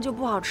下凉了就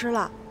不好吃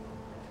了。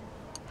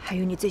还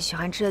有你最喜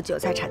欢吃的韭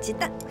菜炒鸡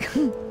蛋，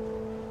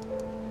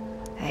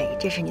哎，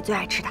这是你最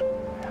爱吃的。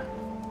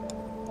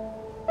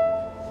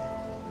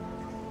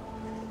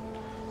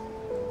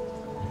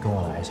你跟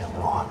我来一下，我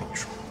有话跟你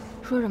说。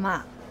说什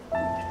么？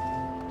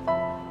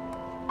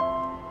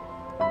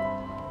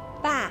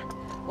爸。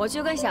 我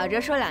去跟小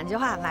哲说2句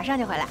话，马上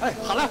就回来。哎，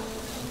好了。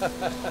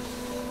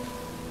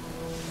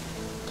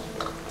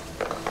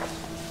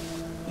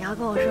你要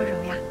跟我说什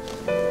么呀？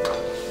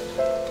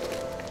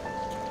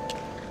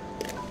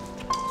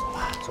走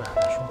吧，坐下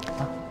再说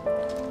啊。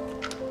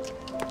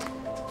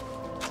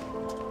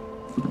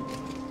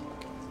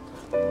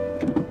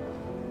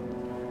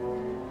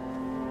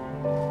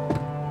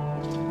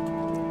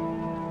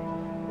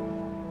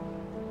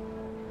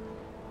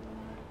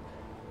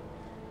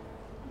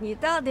你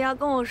到底要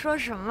跟我说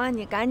什么？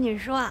你赶紧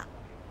说啊！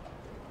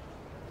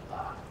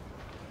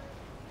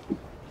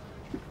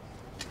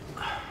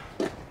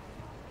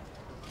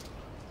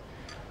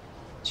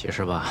其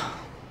实吧，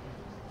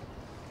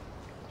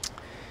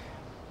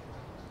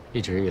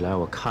一直以来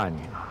我看你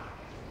啊，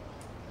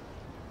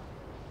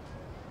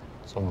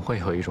总会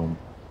有一种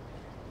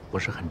不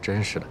是很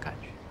真实的感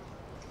觉，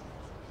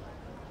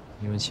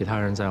因为其他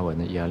人在我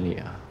的眼里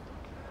啊，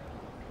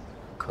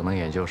可能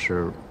也就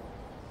是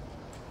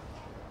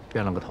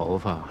变了个头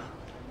发，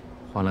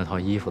换了套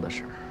衣服的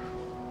事儿。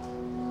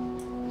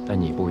但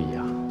你不一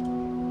样，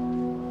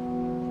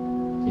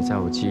你在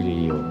我记忆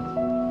里有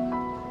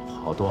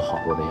好多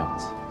的样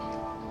子。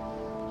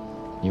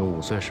你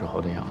5岁时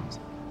候的样子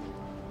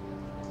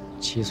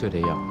，7岁的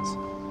样子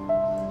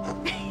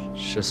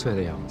，10岁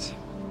的样子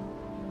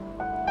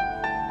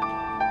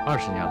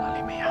，20年了，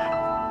李美雅，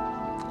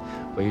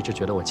我一直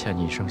觉得我欠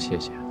你一声谢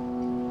谢。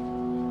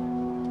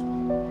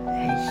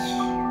哎呀，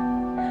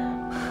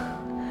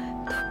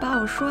都把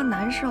我说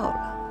难受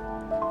了，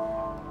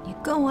你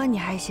跟我你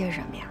还谢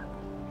什么呀？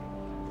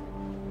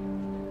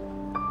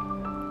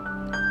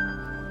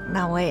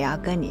那我也要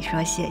跟你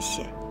说谢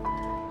谢，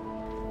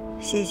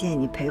谢谢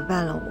你陪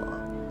伴了我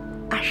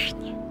20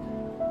年。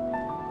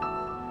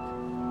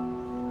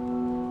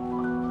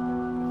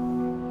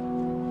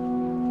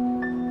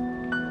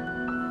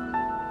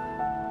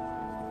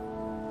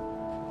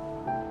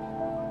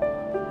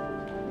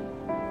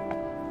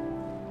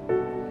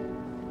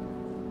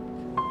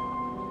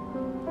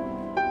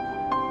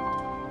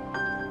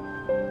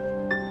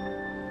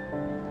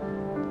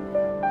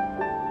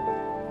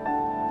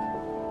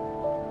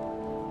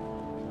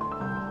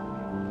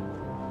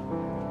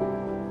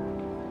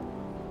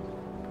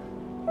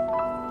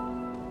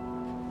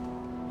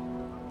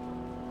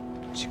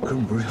这哥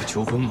们不是要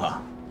求婚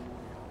吗？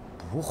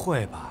不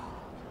会吧？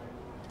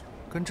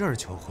跟这儿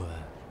求婚，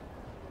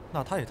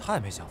那他也太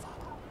没想法了。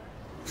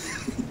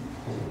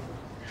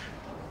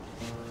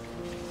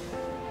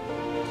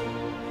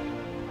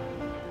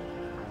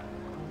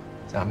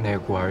咱们那个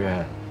孤儿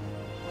院，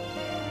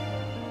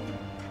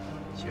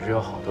其实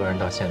有好多人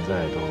到现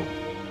在都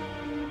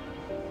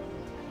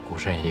孤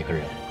身一个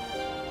人，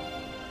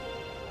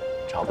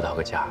找不到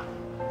个家，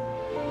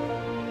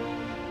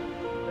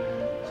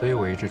所以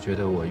我一直觉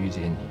得我遇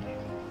见你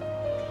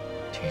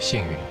挺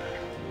幸运的。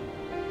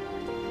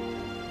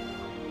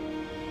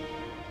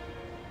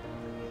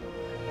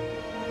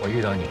我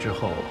遇到你之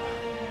后，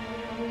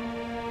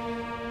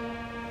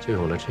就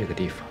有了这个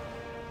地方。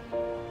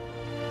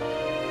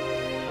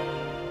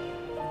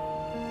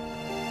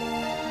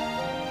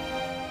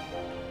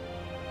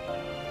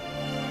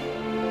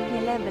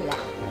你累不累？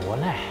不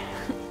累。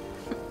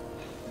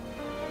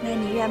那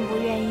你愿不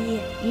愿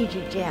意一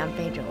直这样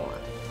背着我？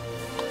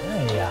哎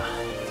呀，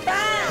爸，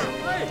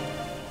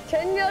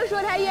陈哲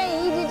说他愿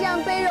意一直这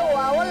样背着我，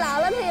我老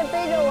了他也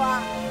背着我。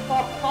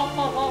好，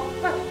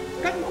快，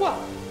赶紧过！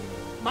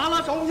麻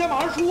辣小龙虾马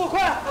上出，快！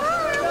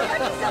我要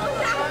吃小龙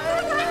虾。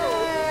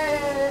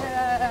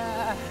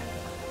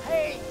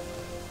嘿，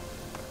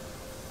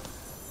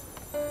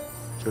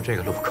就这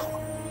个路口，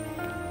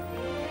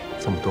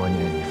这么多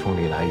年你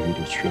风里来雨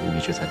里去的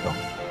一直在等我，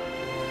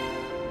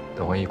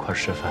等我一块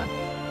吃饭，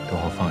等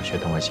我放学，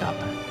等我下班。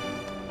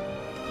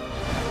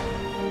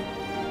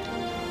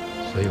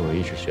所以我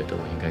一直觉得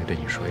我应该对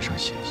你说一声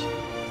谢谢，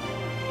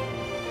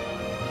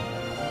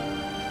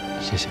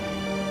谢谢你，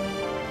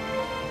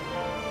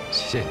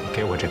谢谢你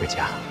给我这个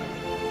家，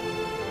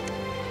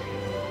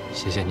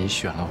谢谢你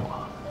选了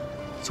我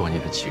做你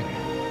的情人。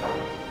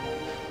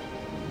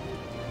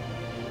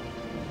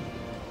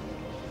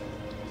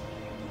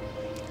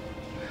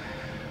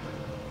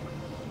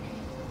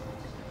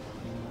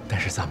但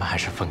是咱们还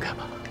是分开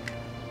吧。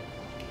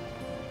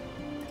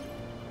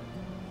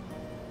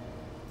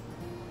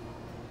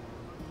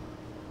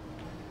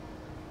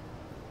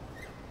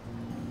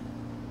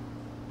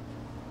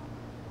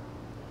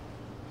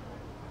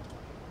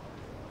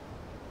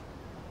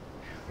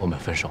我们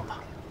分手吧。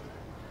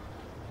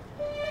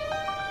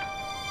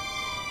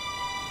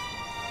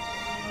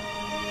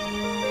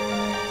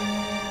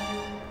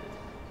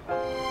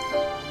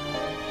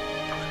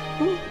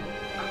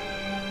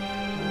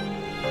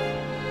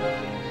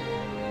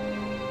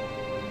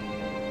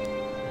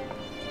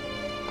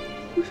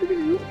不是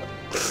人话，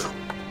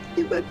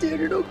你把戒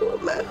指都给我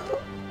买好。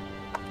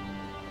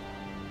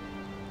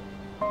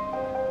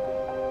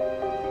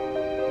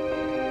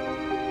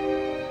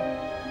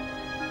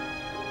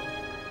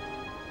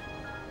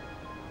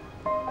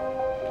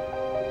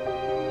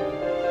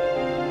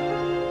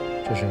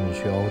这是你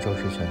去欧洲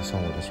之前送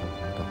我的小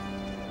红豆。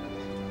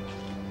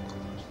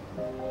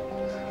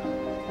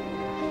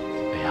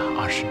哎呀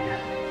，20年，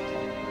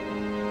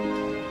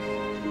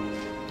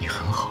你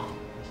很好，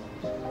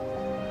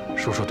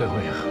叔叔对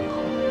我也很好，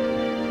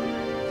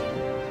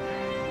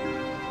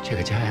这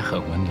个家也很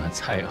温暖，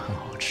菜也很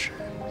好吃。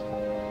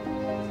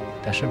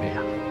但是美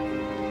雅，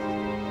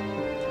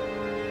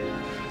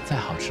再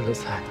好吃的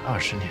菜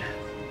，20年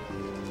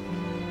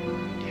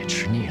也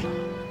吃腻了。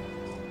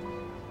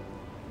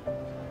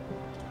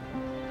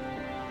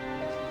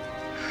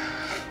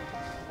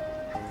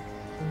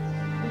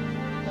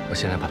我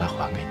现在把它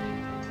还给你，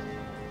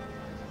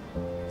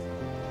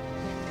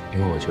因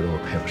为我觉得我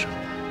配不上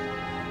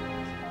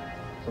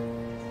他，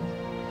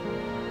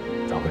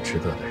找个值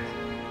得的人。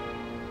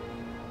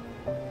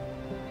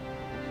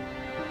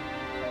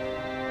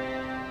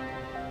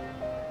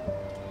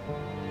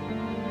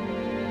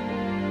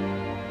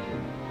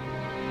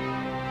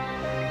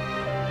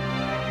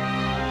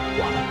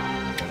完了。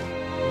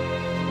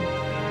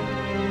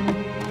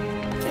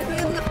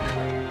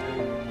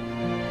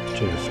这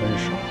是分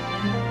手。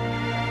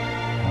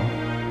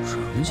什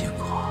么情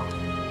况？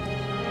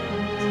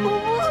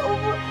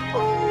我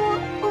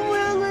不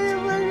要跟你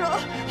分手。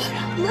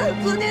那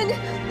昨天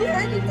你还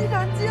去机场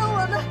接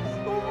我呢。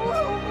我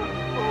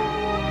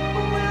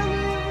不要跟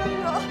你分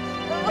手。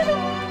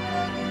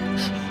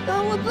我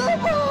做不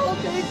好，我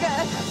可以改，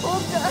我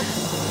改。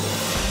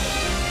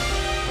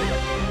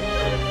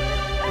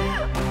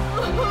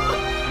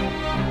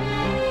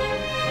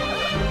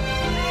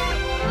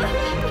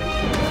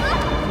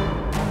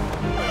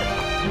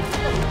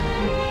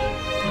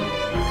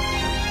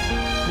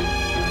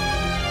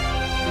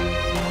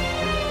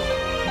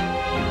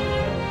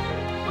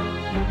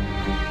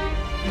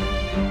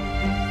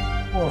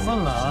过分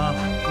了啊！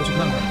过去看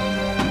看。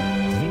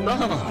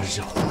那么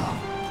热啊！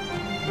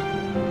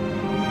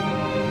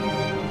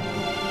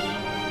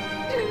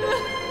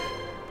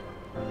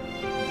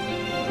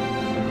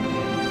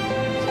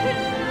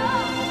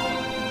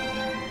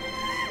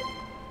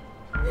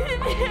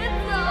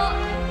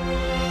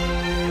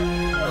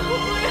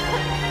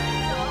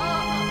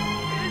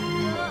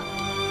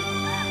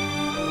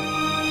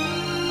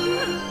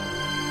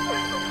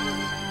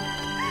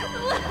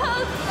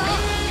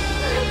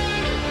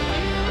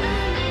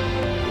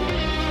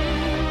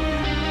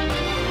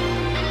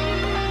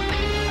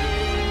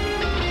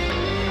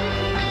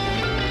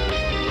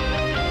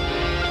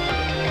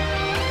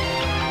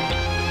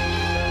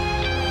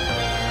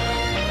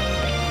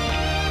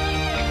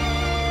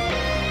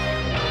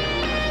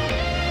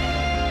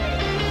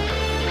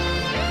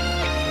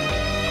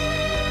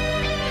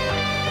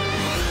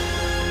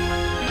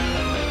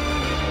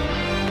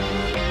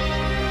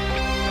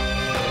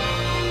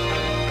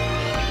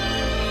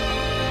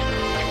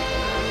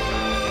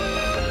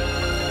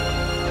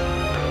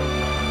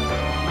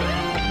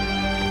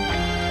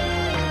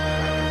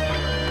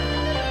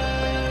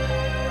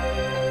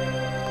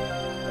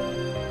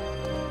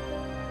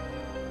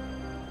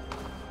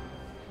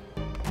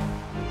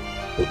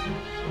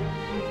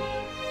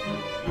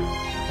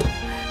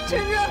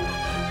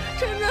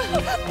晨晨，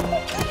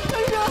你别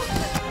走，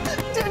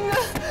晨晨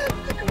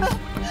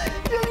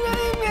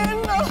你别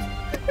走，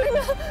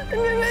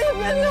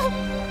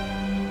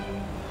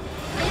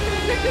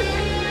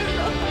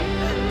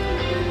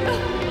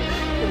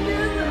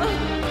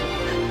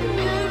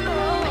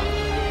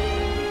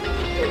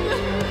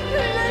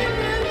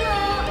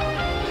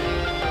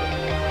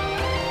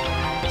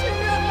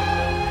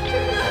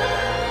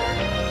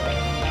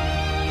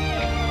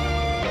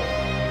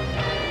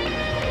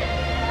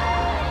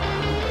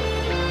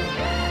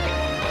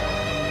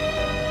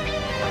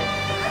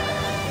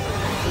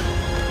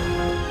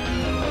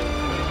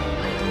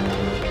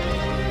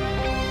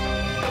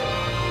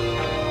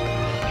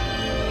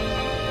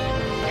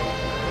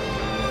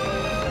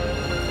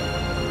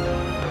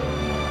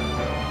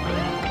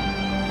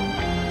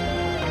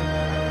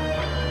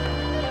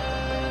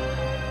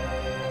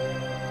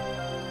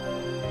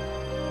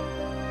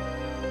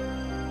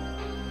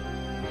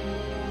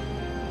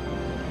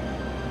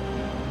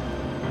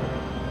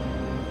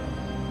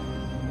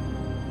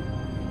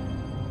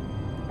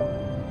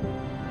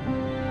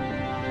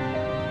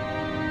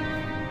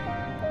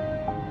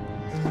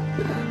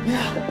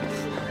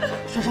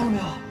受伤了没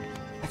有？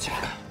快起来！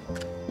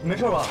你没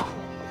事吧？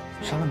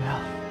伤了没有？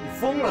你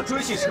疯了，追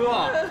汽车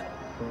啊！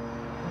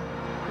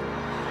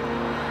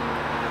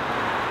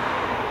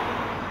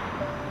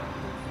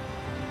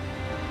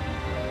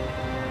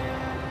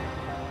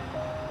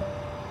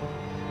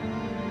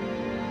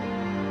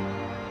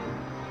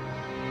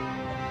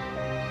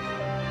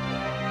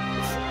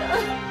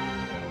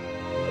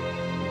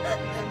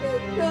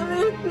张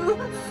六叔，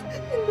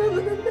你能不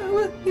能带我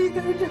离开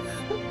这？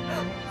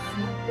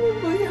我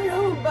不想让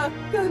我爸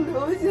看到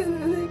我现在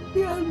的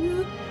样子。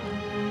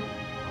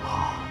好，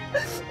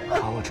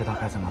我知道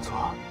该怎么做。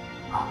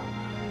啊，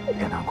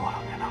别难过了，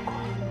别难过了，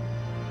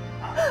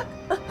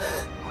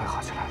会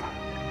好起来的。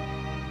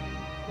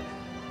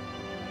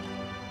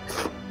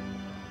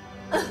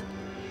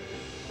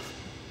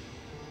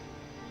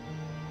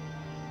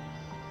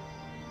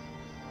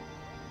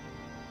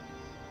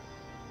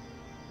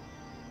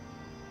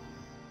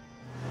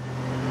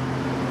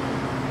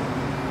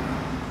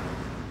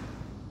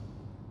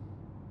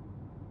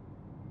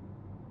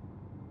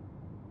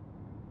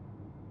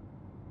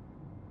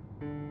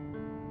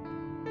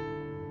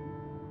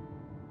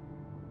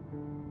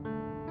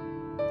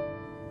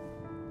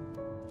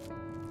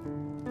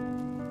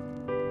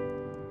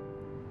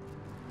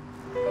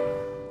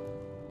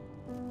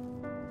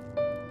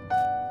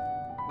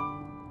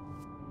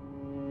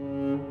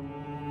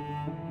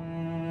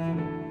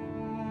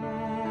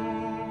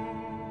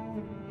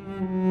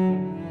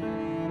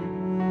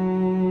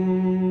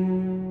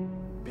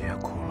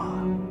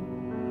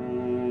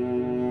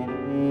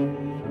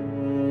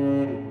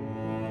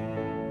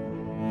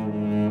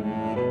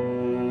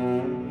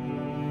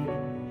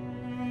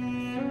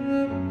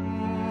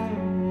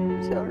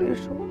小丽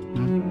说：“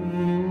能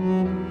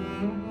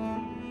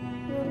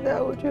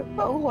带我去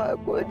芳华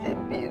国际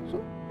闭嘴，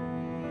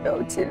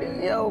要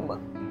701药吗？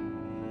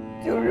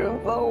就是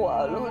芳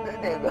华路的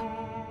那个。”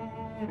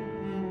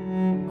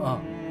啊。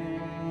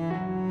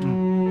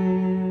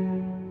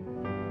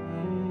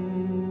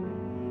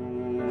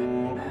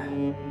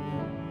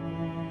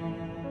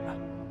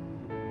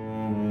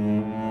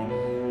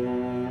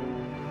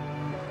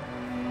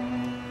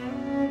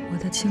我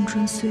的青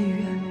春岁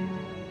月，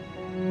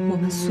我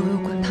们所有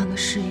滚烫的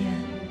誓言，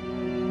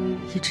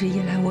一直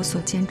以来我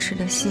所坚持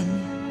的信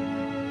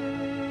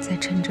念，在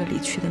趁着离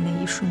去的那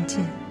一瞬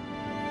间，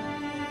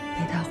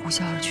被他呼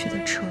啸而去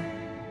的车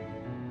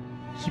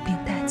一并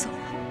带走了。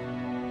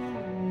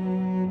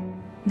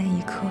那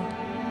一刻，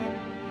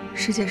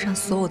世界上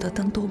所有的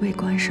灯都被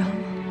关上了，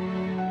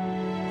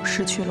我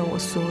失去了我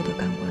所有的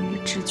感官与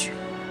知觉，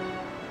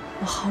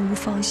我毫无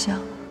方向，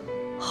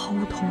毫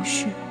无头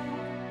绪，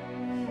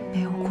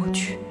没有过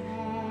去，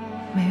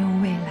没有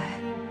未来。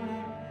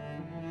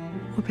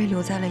我被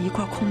留在了一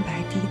块空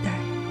白地带，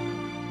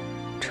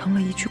成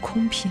了一具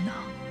空皮囊，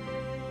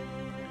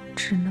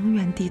只能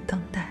原地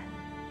等待，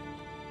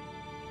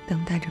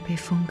等待着被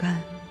风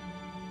干，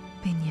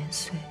被碾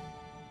碎，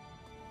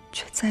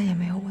却再也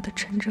没有我的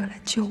陈哲来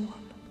救我了。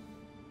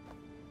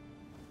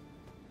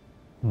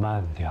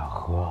慢点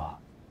喝。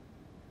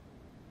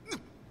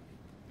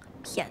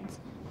骗子！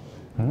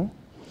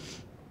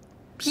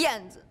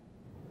骗子！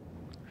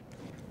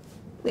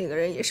那个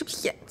人也是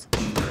骗子。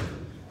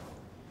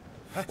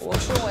我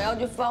说我要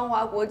去芳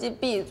华国际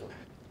闭嘴，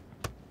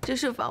这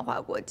是芳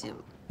华国际吗？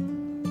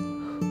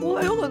我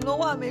还有很多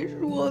话没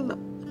说呢，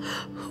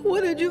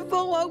我得去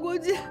芳华国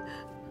际，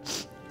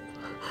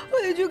我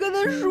得去跟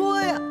他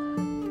说呀。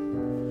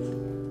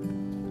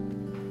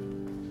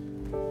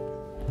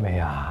美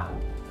雅，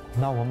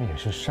那我们也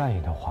是善意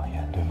的谎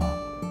言，对吗？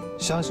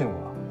相信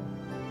我，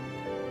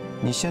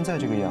你现在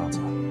这个样子，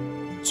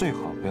最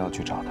好不要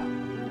去找他。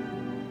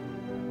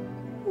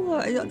我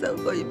还想再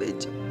喝一杯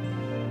酒。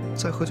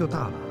再喝就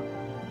大了。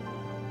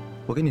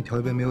我给你调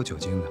一杯没有酒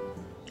精的。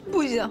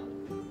不行，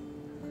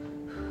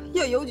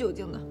要有酒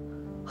精的，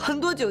很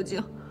多酒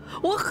精，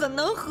我很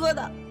能喝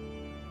的。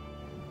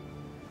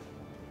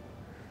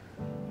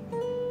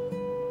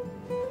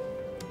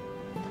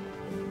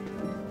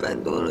拜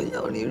托了，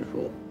小丽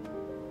叔。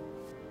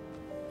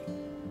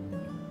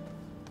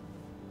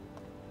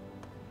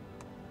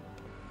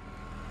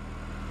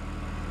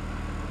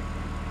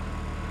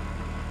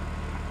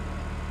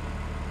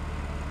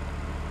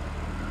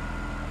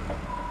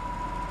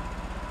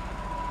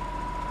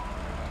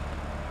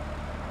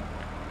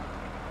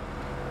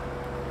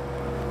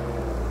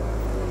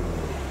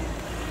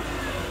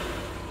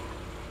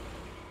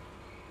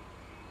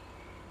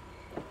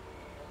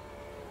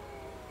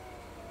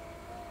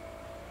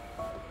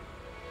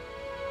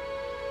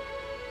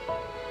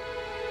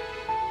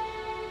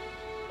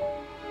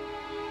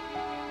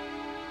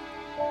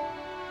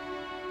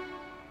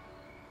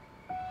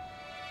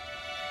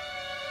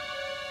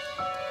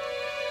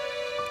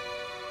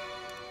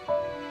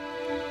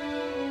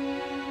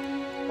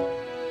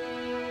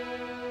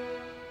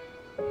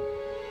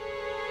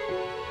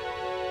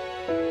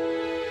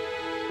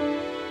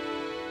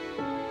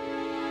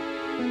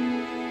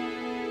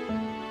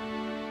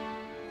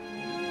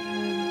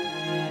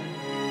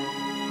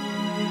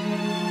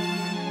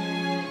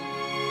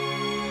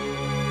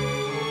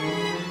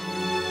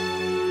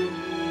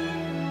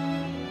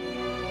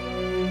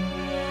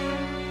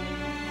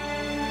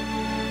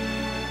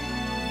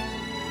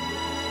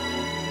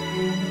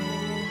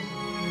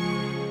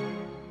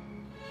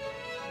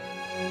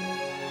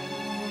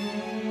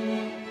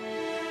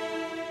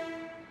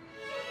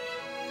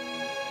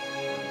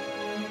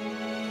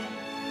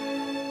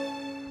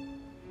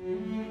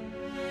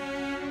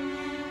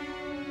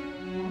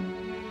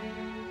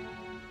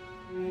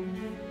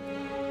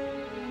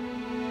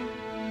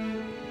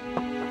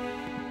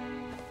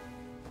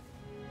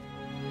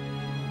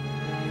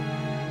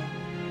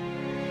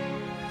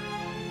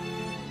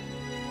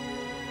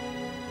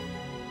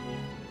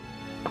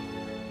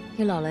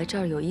你老来这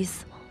儿有意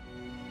思吗？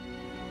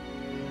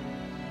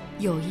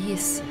有意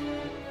思。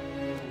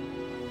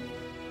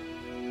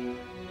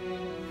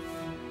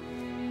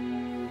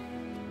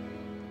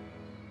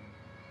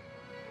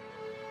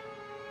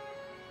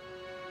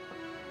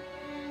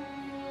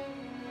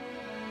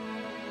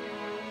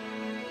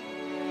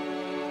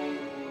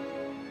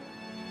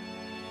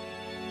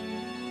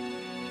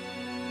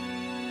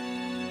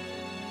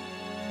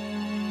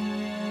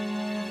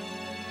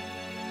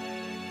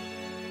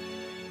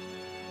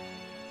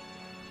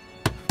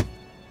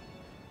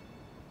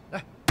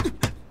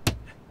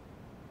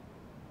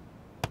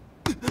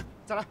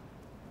再来。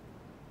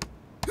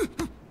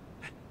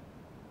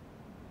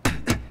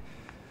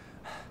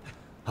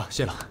好，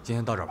谢了，今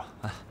天到这儿吧。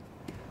啊，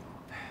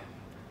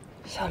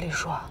小李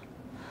叔，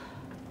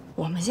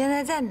我们现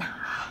在在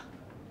哪？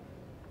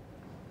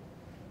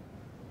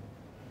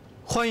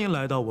欢迎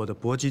来到我的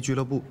搏击俱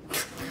乐部。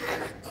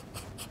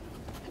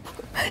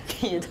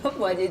你的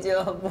搏击俱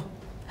乐部？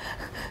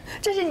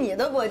这是你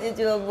的搏击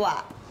俱乐部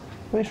啊？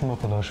为什么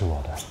不能是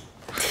我的？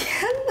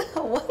天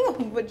哪，我怎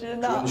么不知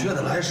道？准确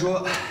的来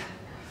说，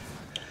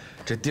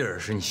这地儿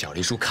是你小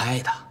黎叔开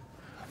的。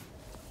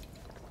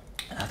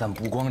但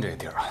不光这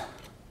地儿啊，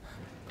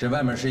这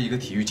外面是一个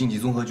体育竞技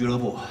综合俱乐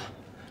部，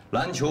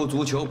篮球、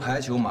足球、排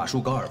球、马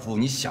术、高尔夫，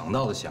你想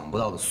到的、想不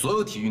到的所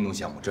有体育运动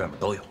项目，这外面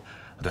都有。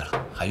对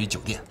了，还有一酒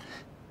店。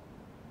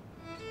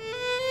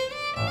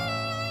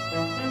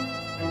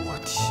我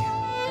天，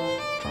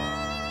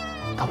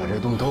他把这些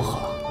东西都喝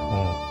了。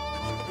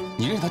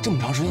你认识他这么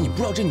长时间，你不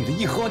知道这女的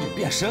一喝就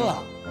变身了。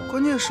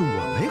关键是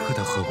我没和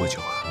他喝过酒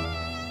啊。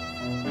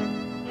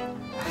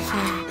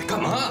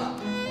干嘛？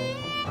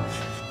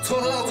从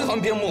小到大最讨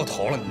厌别人摸我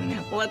头了，你。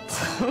我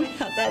从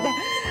小到大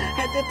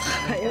还最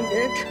讨厌别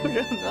人出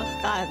这么多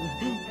汗呢。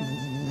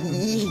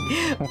咦，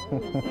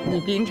你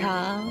平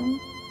常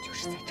就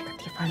是在这个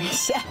地方练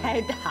习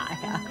挨打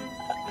呀？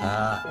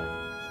啊！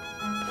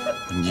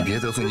你别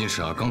得寸进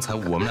尺啊！刚才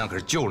我们俩可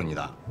是救了你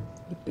的。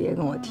你别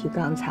跟我提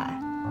刚才，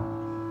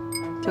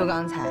就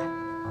刚才，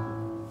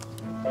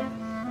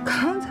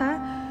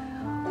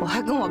我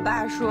还跟我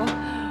爸说，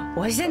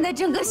我现在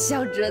正跟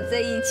小哲在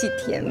一起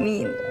甜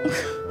蜜呢。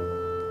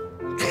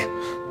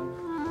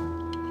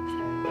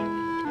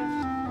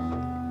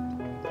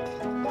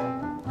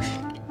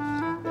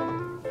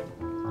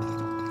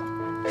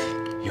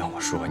要我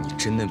说，你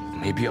真的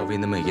没必要为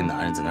那么一个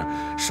男人在那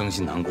儿伤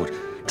心难过，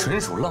纯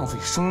属浪费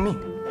生命。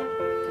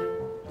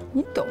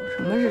你懂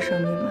什么是生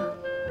命吗？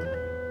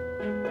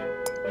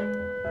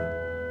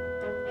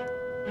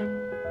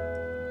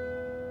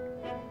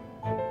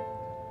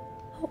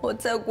我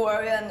在孤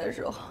儿院的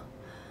时候，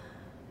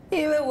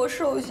因为我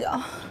瘦小，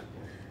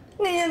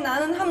那些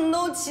男的他们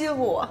都欺负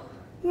我。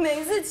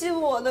每次欺负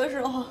我的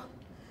时候，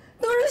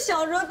都是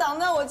小哲挡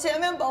在我前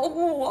面保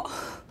护我。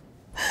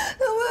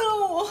他为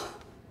了我，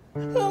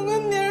老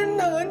跟别人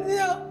打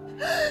架，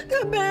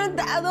他被人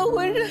打得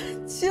浑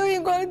身青一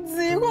块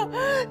紫一块，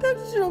他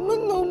什么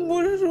都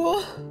不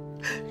说。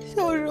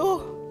小时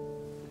候，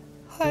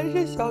还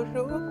是小时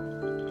候，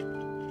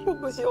我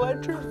不喜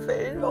欢吃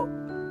肥肉。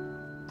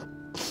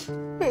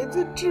每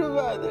次吃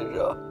饭的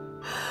时候，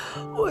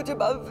我就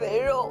把肥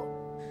肉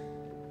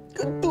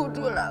给吐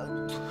出来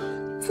了，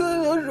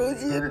存到手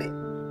心里。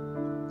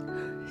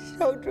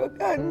小哲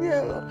看见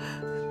了，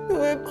就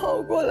会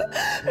跑过来，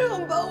然后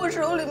把我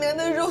手里面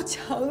的肉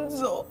抢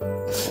走，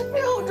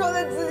然后装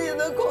在自己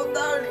的口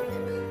袋里面。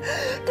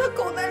他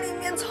口袋里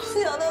面从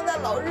小到大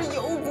老是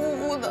油乎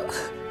乎的，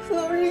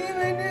老是因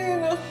为这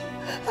个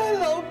还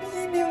老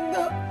批评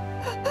他。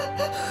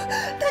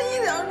他一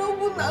点都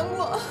不难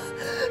过，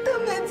他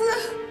每次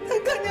他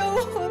看见我，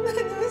他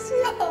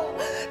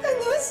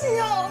就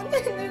笑，你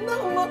知道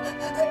吗？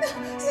他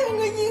像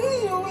个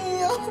英雄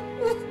一样。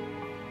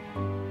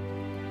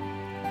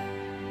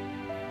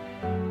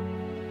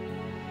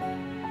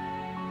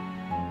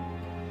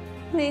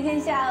那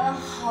天下了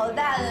好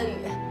大的雨，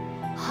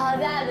好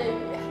大的雨。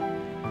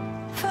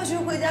放学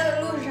回家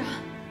的路上，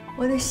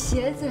我的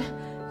鞋子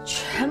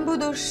全部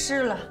都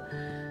湿了。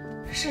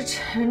是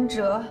陈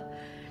哲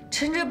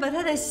把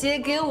他的鞋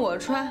给我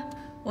穿，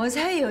我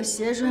才有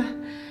鞋穿。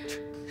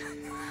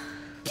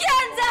骗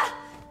子！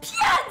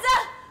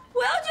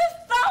我要去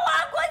繁华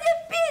国际！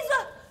闭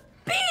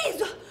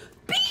嘴！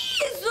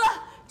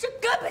这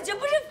根本就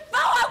不是繁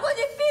华国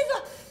际！闭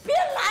嘴！别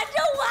拦着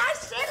我！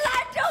谁拦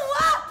着我？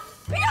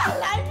不要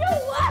拦着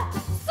我！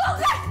松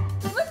开！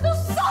你们都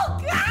松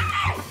开！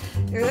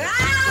哎呀！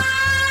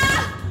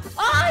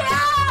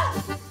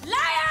来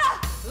呀！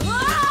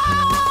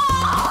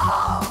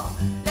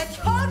来挑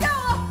战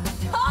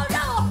我！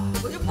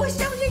我就不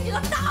相信你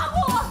能打过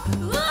我！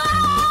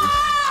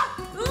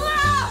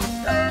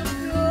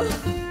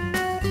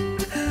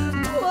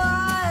我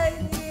爱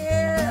你，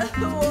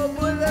我不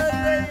能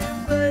跟你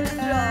分手。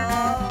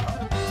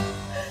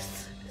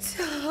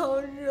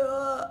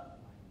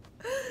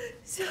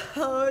小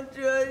哲，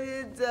你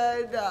在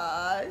哪？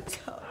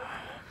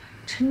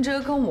陈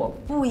哲跟我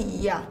不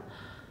一样，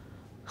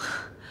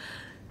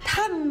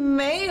他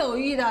没有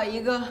遇到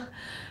一个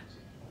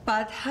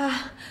把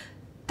他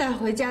带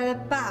回家的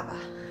爸爸，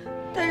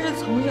但是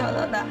从小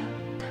到大，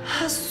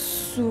他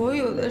所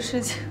有的事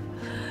情，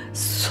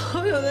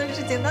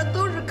他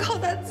都是靠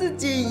他自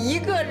己一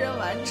个人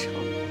完成。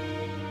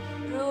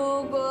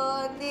如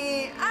果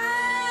你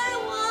爱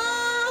我，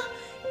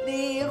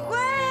你会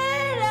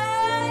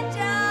来找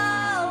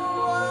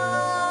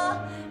我，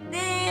你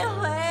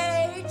会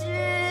知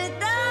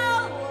道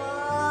我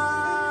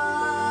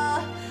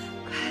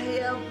快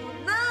要不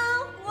能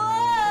活。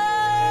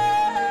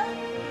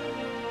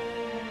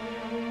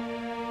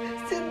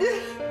今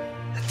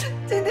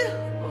天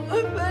我们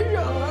分手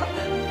了，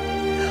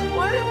我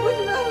也不知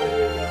道为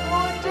什么，我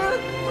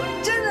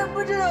真的不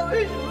知道为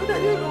什么他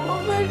就跟我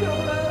分手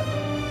了。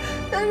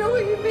但是我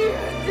一闭眼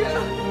睛，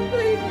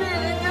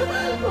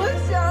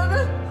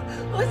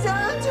我想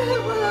的全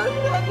部都是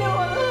他对我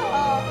的好，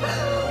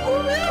我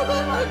没有办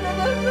法跟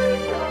他分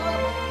手。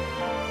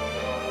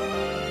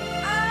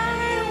爱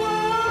我，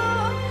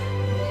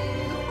你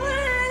会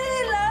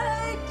来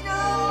找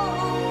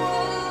我，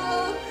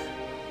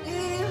你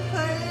会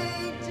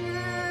知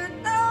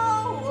道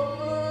我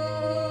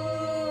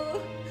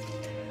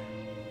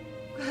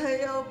快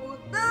要不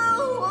能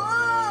活。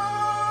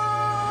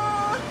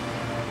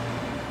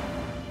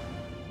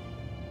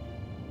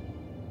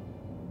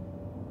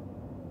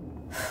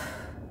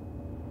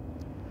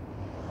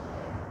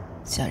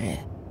小蕊，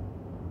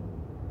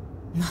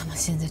妈妈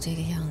现在这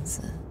个样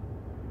子，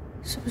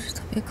是不是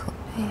特别可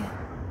悲呀？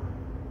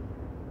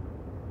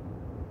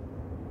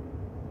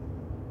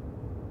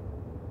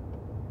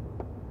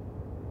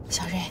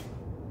小蕊，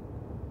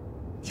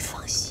你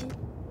放心，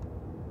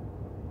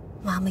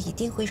妈妈一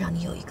定会让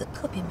你有一个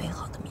特别美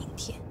好的明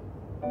天。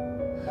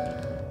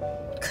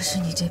可是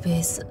你这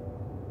辈子，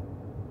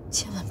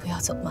千万不要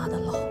走妈的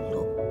老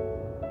路，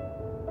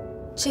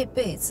这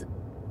辈子。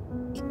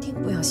一定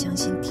不要相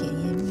信甜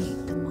言蜜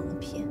语的蒙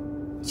骗，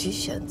去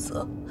选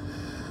择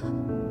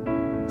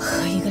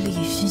和一个利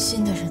欲熏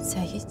心的人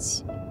在一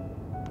起。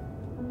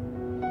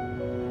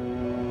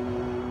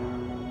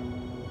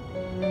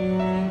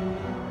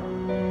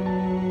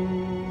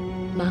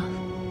妈，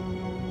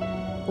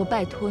我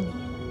拜托你，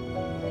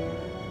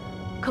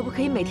可不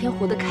可以每天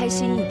活得开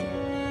心一点？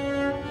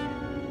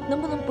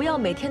能不能不要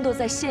每天都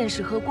在现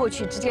实和过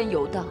去之间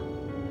游荡？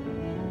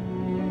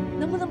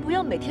能不能不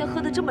要每天喝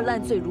得这么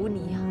烂醉如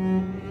泥呀？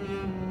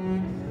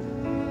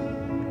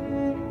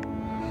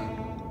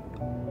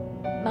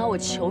妈，我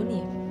求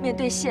你，面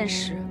对现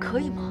实，可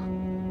以吗？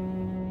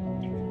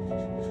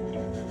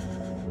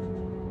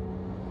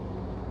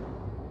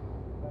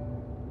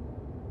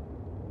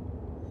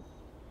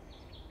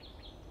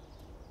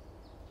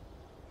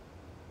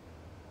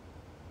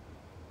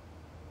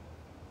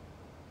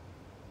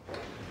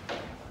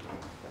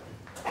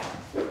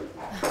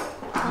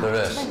瑞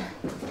瑞，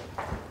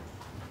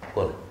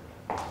过来。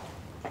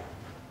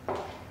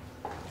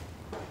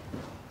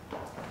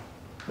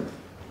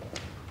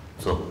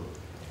坐。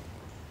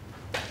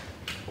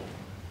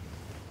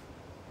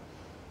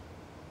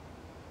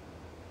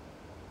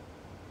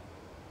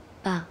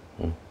爸，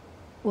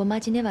我妈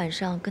今天晚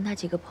上跟她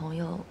几个朋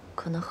友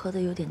可能喝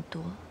的有点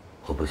多。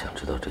我不想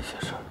知道这些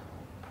事儿，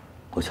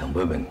我想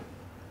问问你，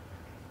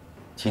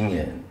今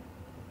年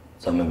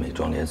咱们美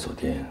妆连锁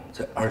店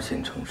在2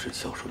线城市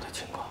销售的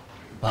情况。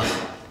爸，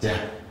姐，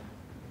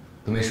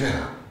你没睡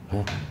啊？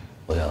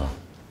欧阳，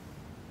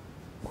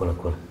过来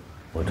过来，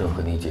我正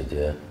和你姐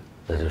姐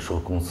在这说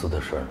公司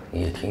的事儿，你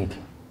也听一听。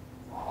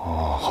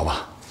哦，好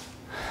吧。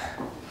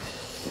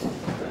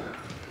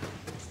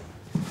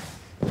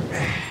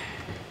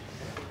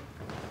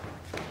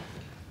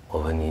我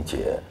问你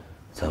姐，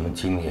咱们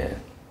今年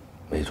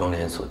美妆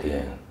连锁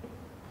店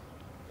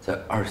在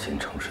2线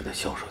城市的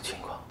销售情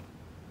况，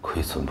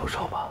亏损不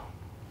少吧？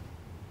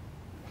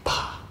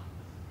爸，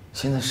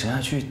现在谁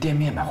还去店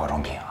面买化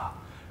妆品啊？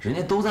人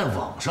家都在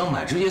网上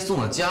买，直接送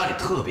到家里，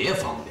特别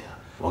方便。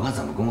我看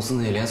咱们公司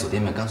那些连锁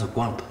店面干脆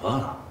关了得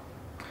了。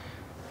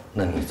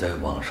那你在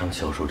网上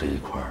销售这一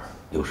块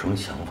有什么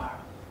想法？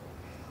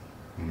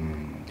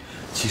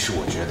其实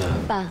我觉得，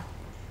爸，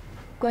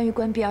关于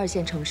关闭2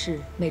线城市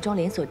美妆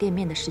连锁店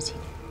面的事情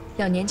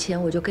，2年前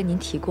我就跟您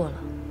提过了。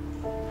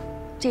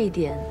这一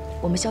点，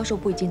我们销售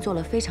部已经做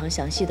了非常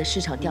详细的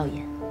市场调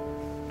研，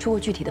出过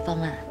具体的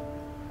方案，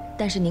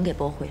但是您给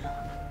驳回了。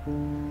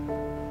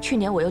去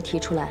年我又提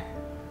出来，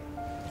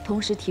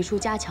同时提出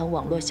加强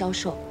网络销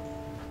售，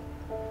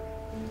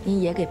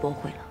您也给驳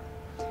回了。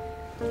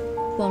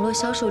网络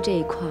销售这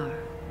一块儿，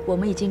我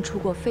们已经出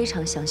过非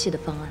常详细的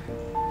方案，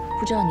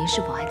不知道您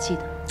是否还记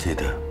得？记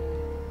得，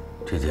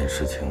这件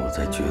事情我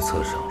在决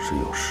策上是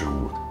有失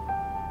误的。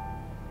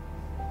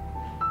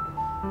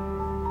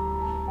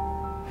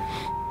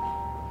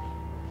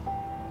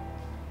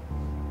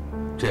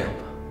这样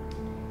吧，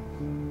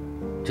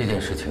这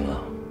件事情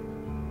啊，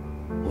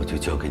我就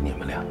交给你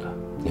们两个，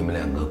你们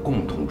两个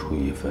共同出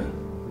一份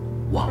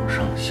网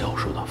上销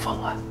售的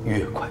方案，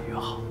越快越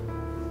好。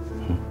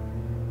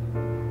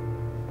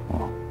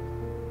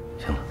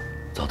行了，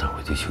早点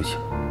回去休息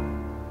吧。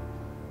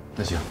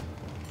那行，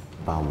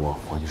爸，我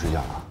回去睡觉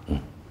了。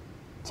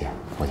姐，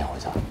我先回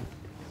去了。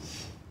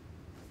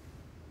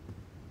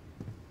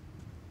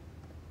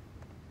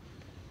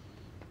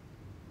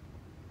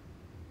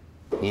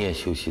你也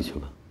休息去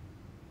吧。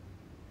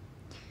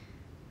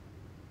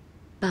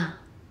爸，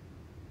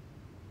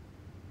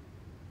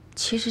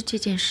其实这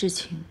件事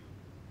情，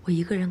我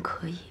一个人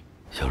可以。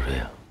小瑞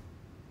啊，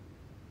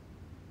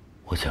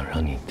我想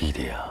让你弟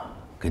弟啊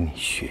跟你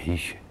学一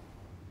学。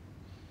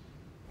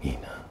你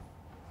呢，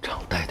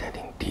常带带你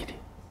弟弟，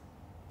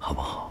好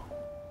不好？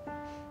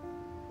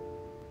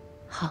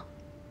好，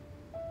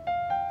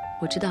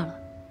我知道了。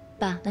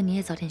爸，那你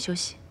也早点休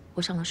息，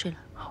我上楼睡了。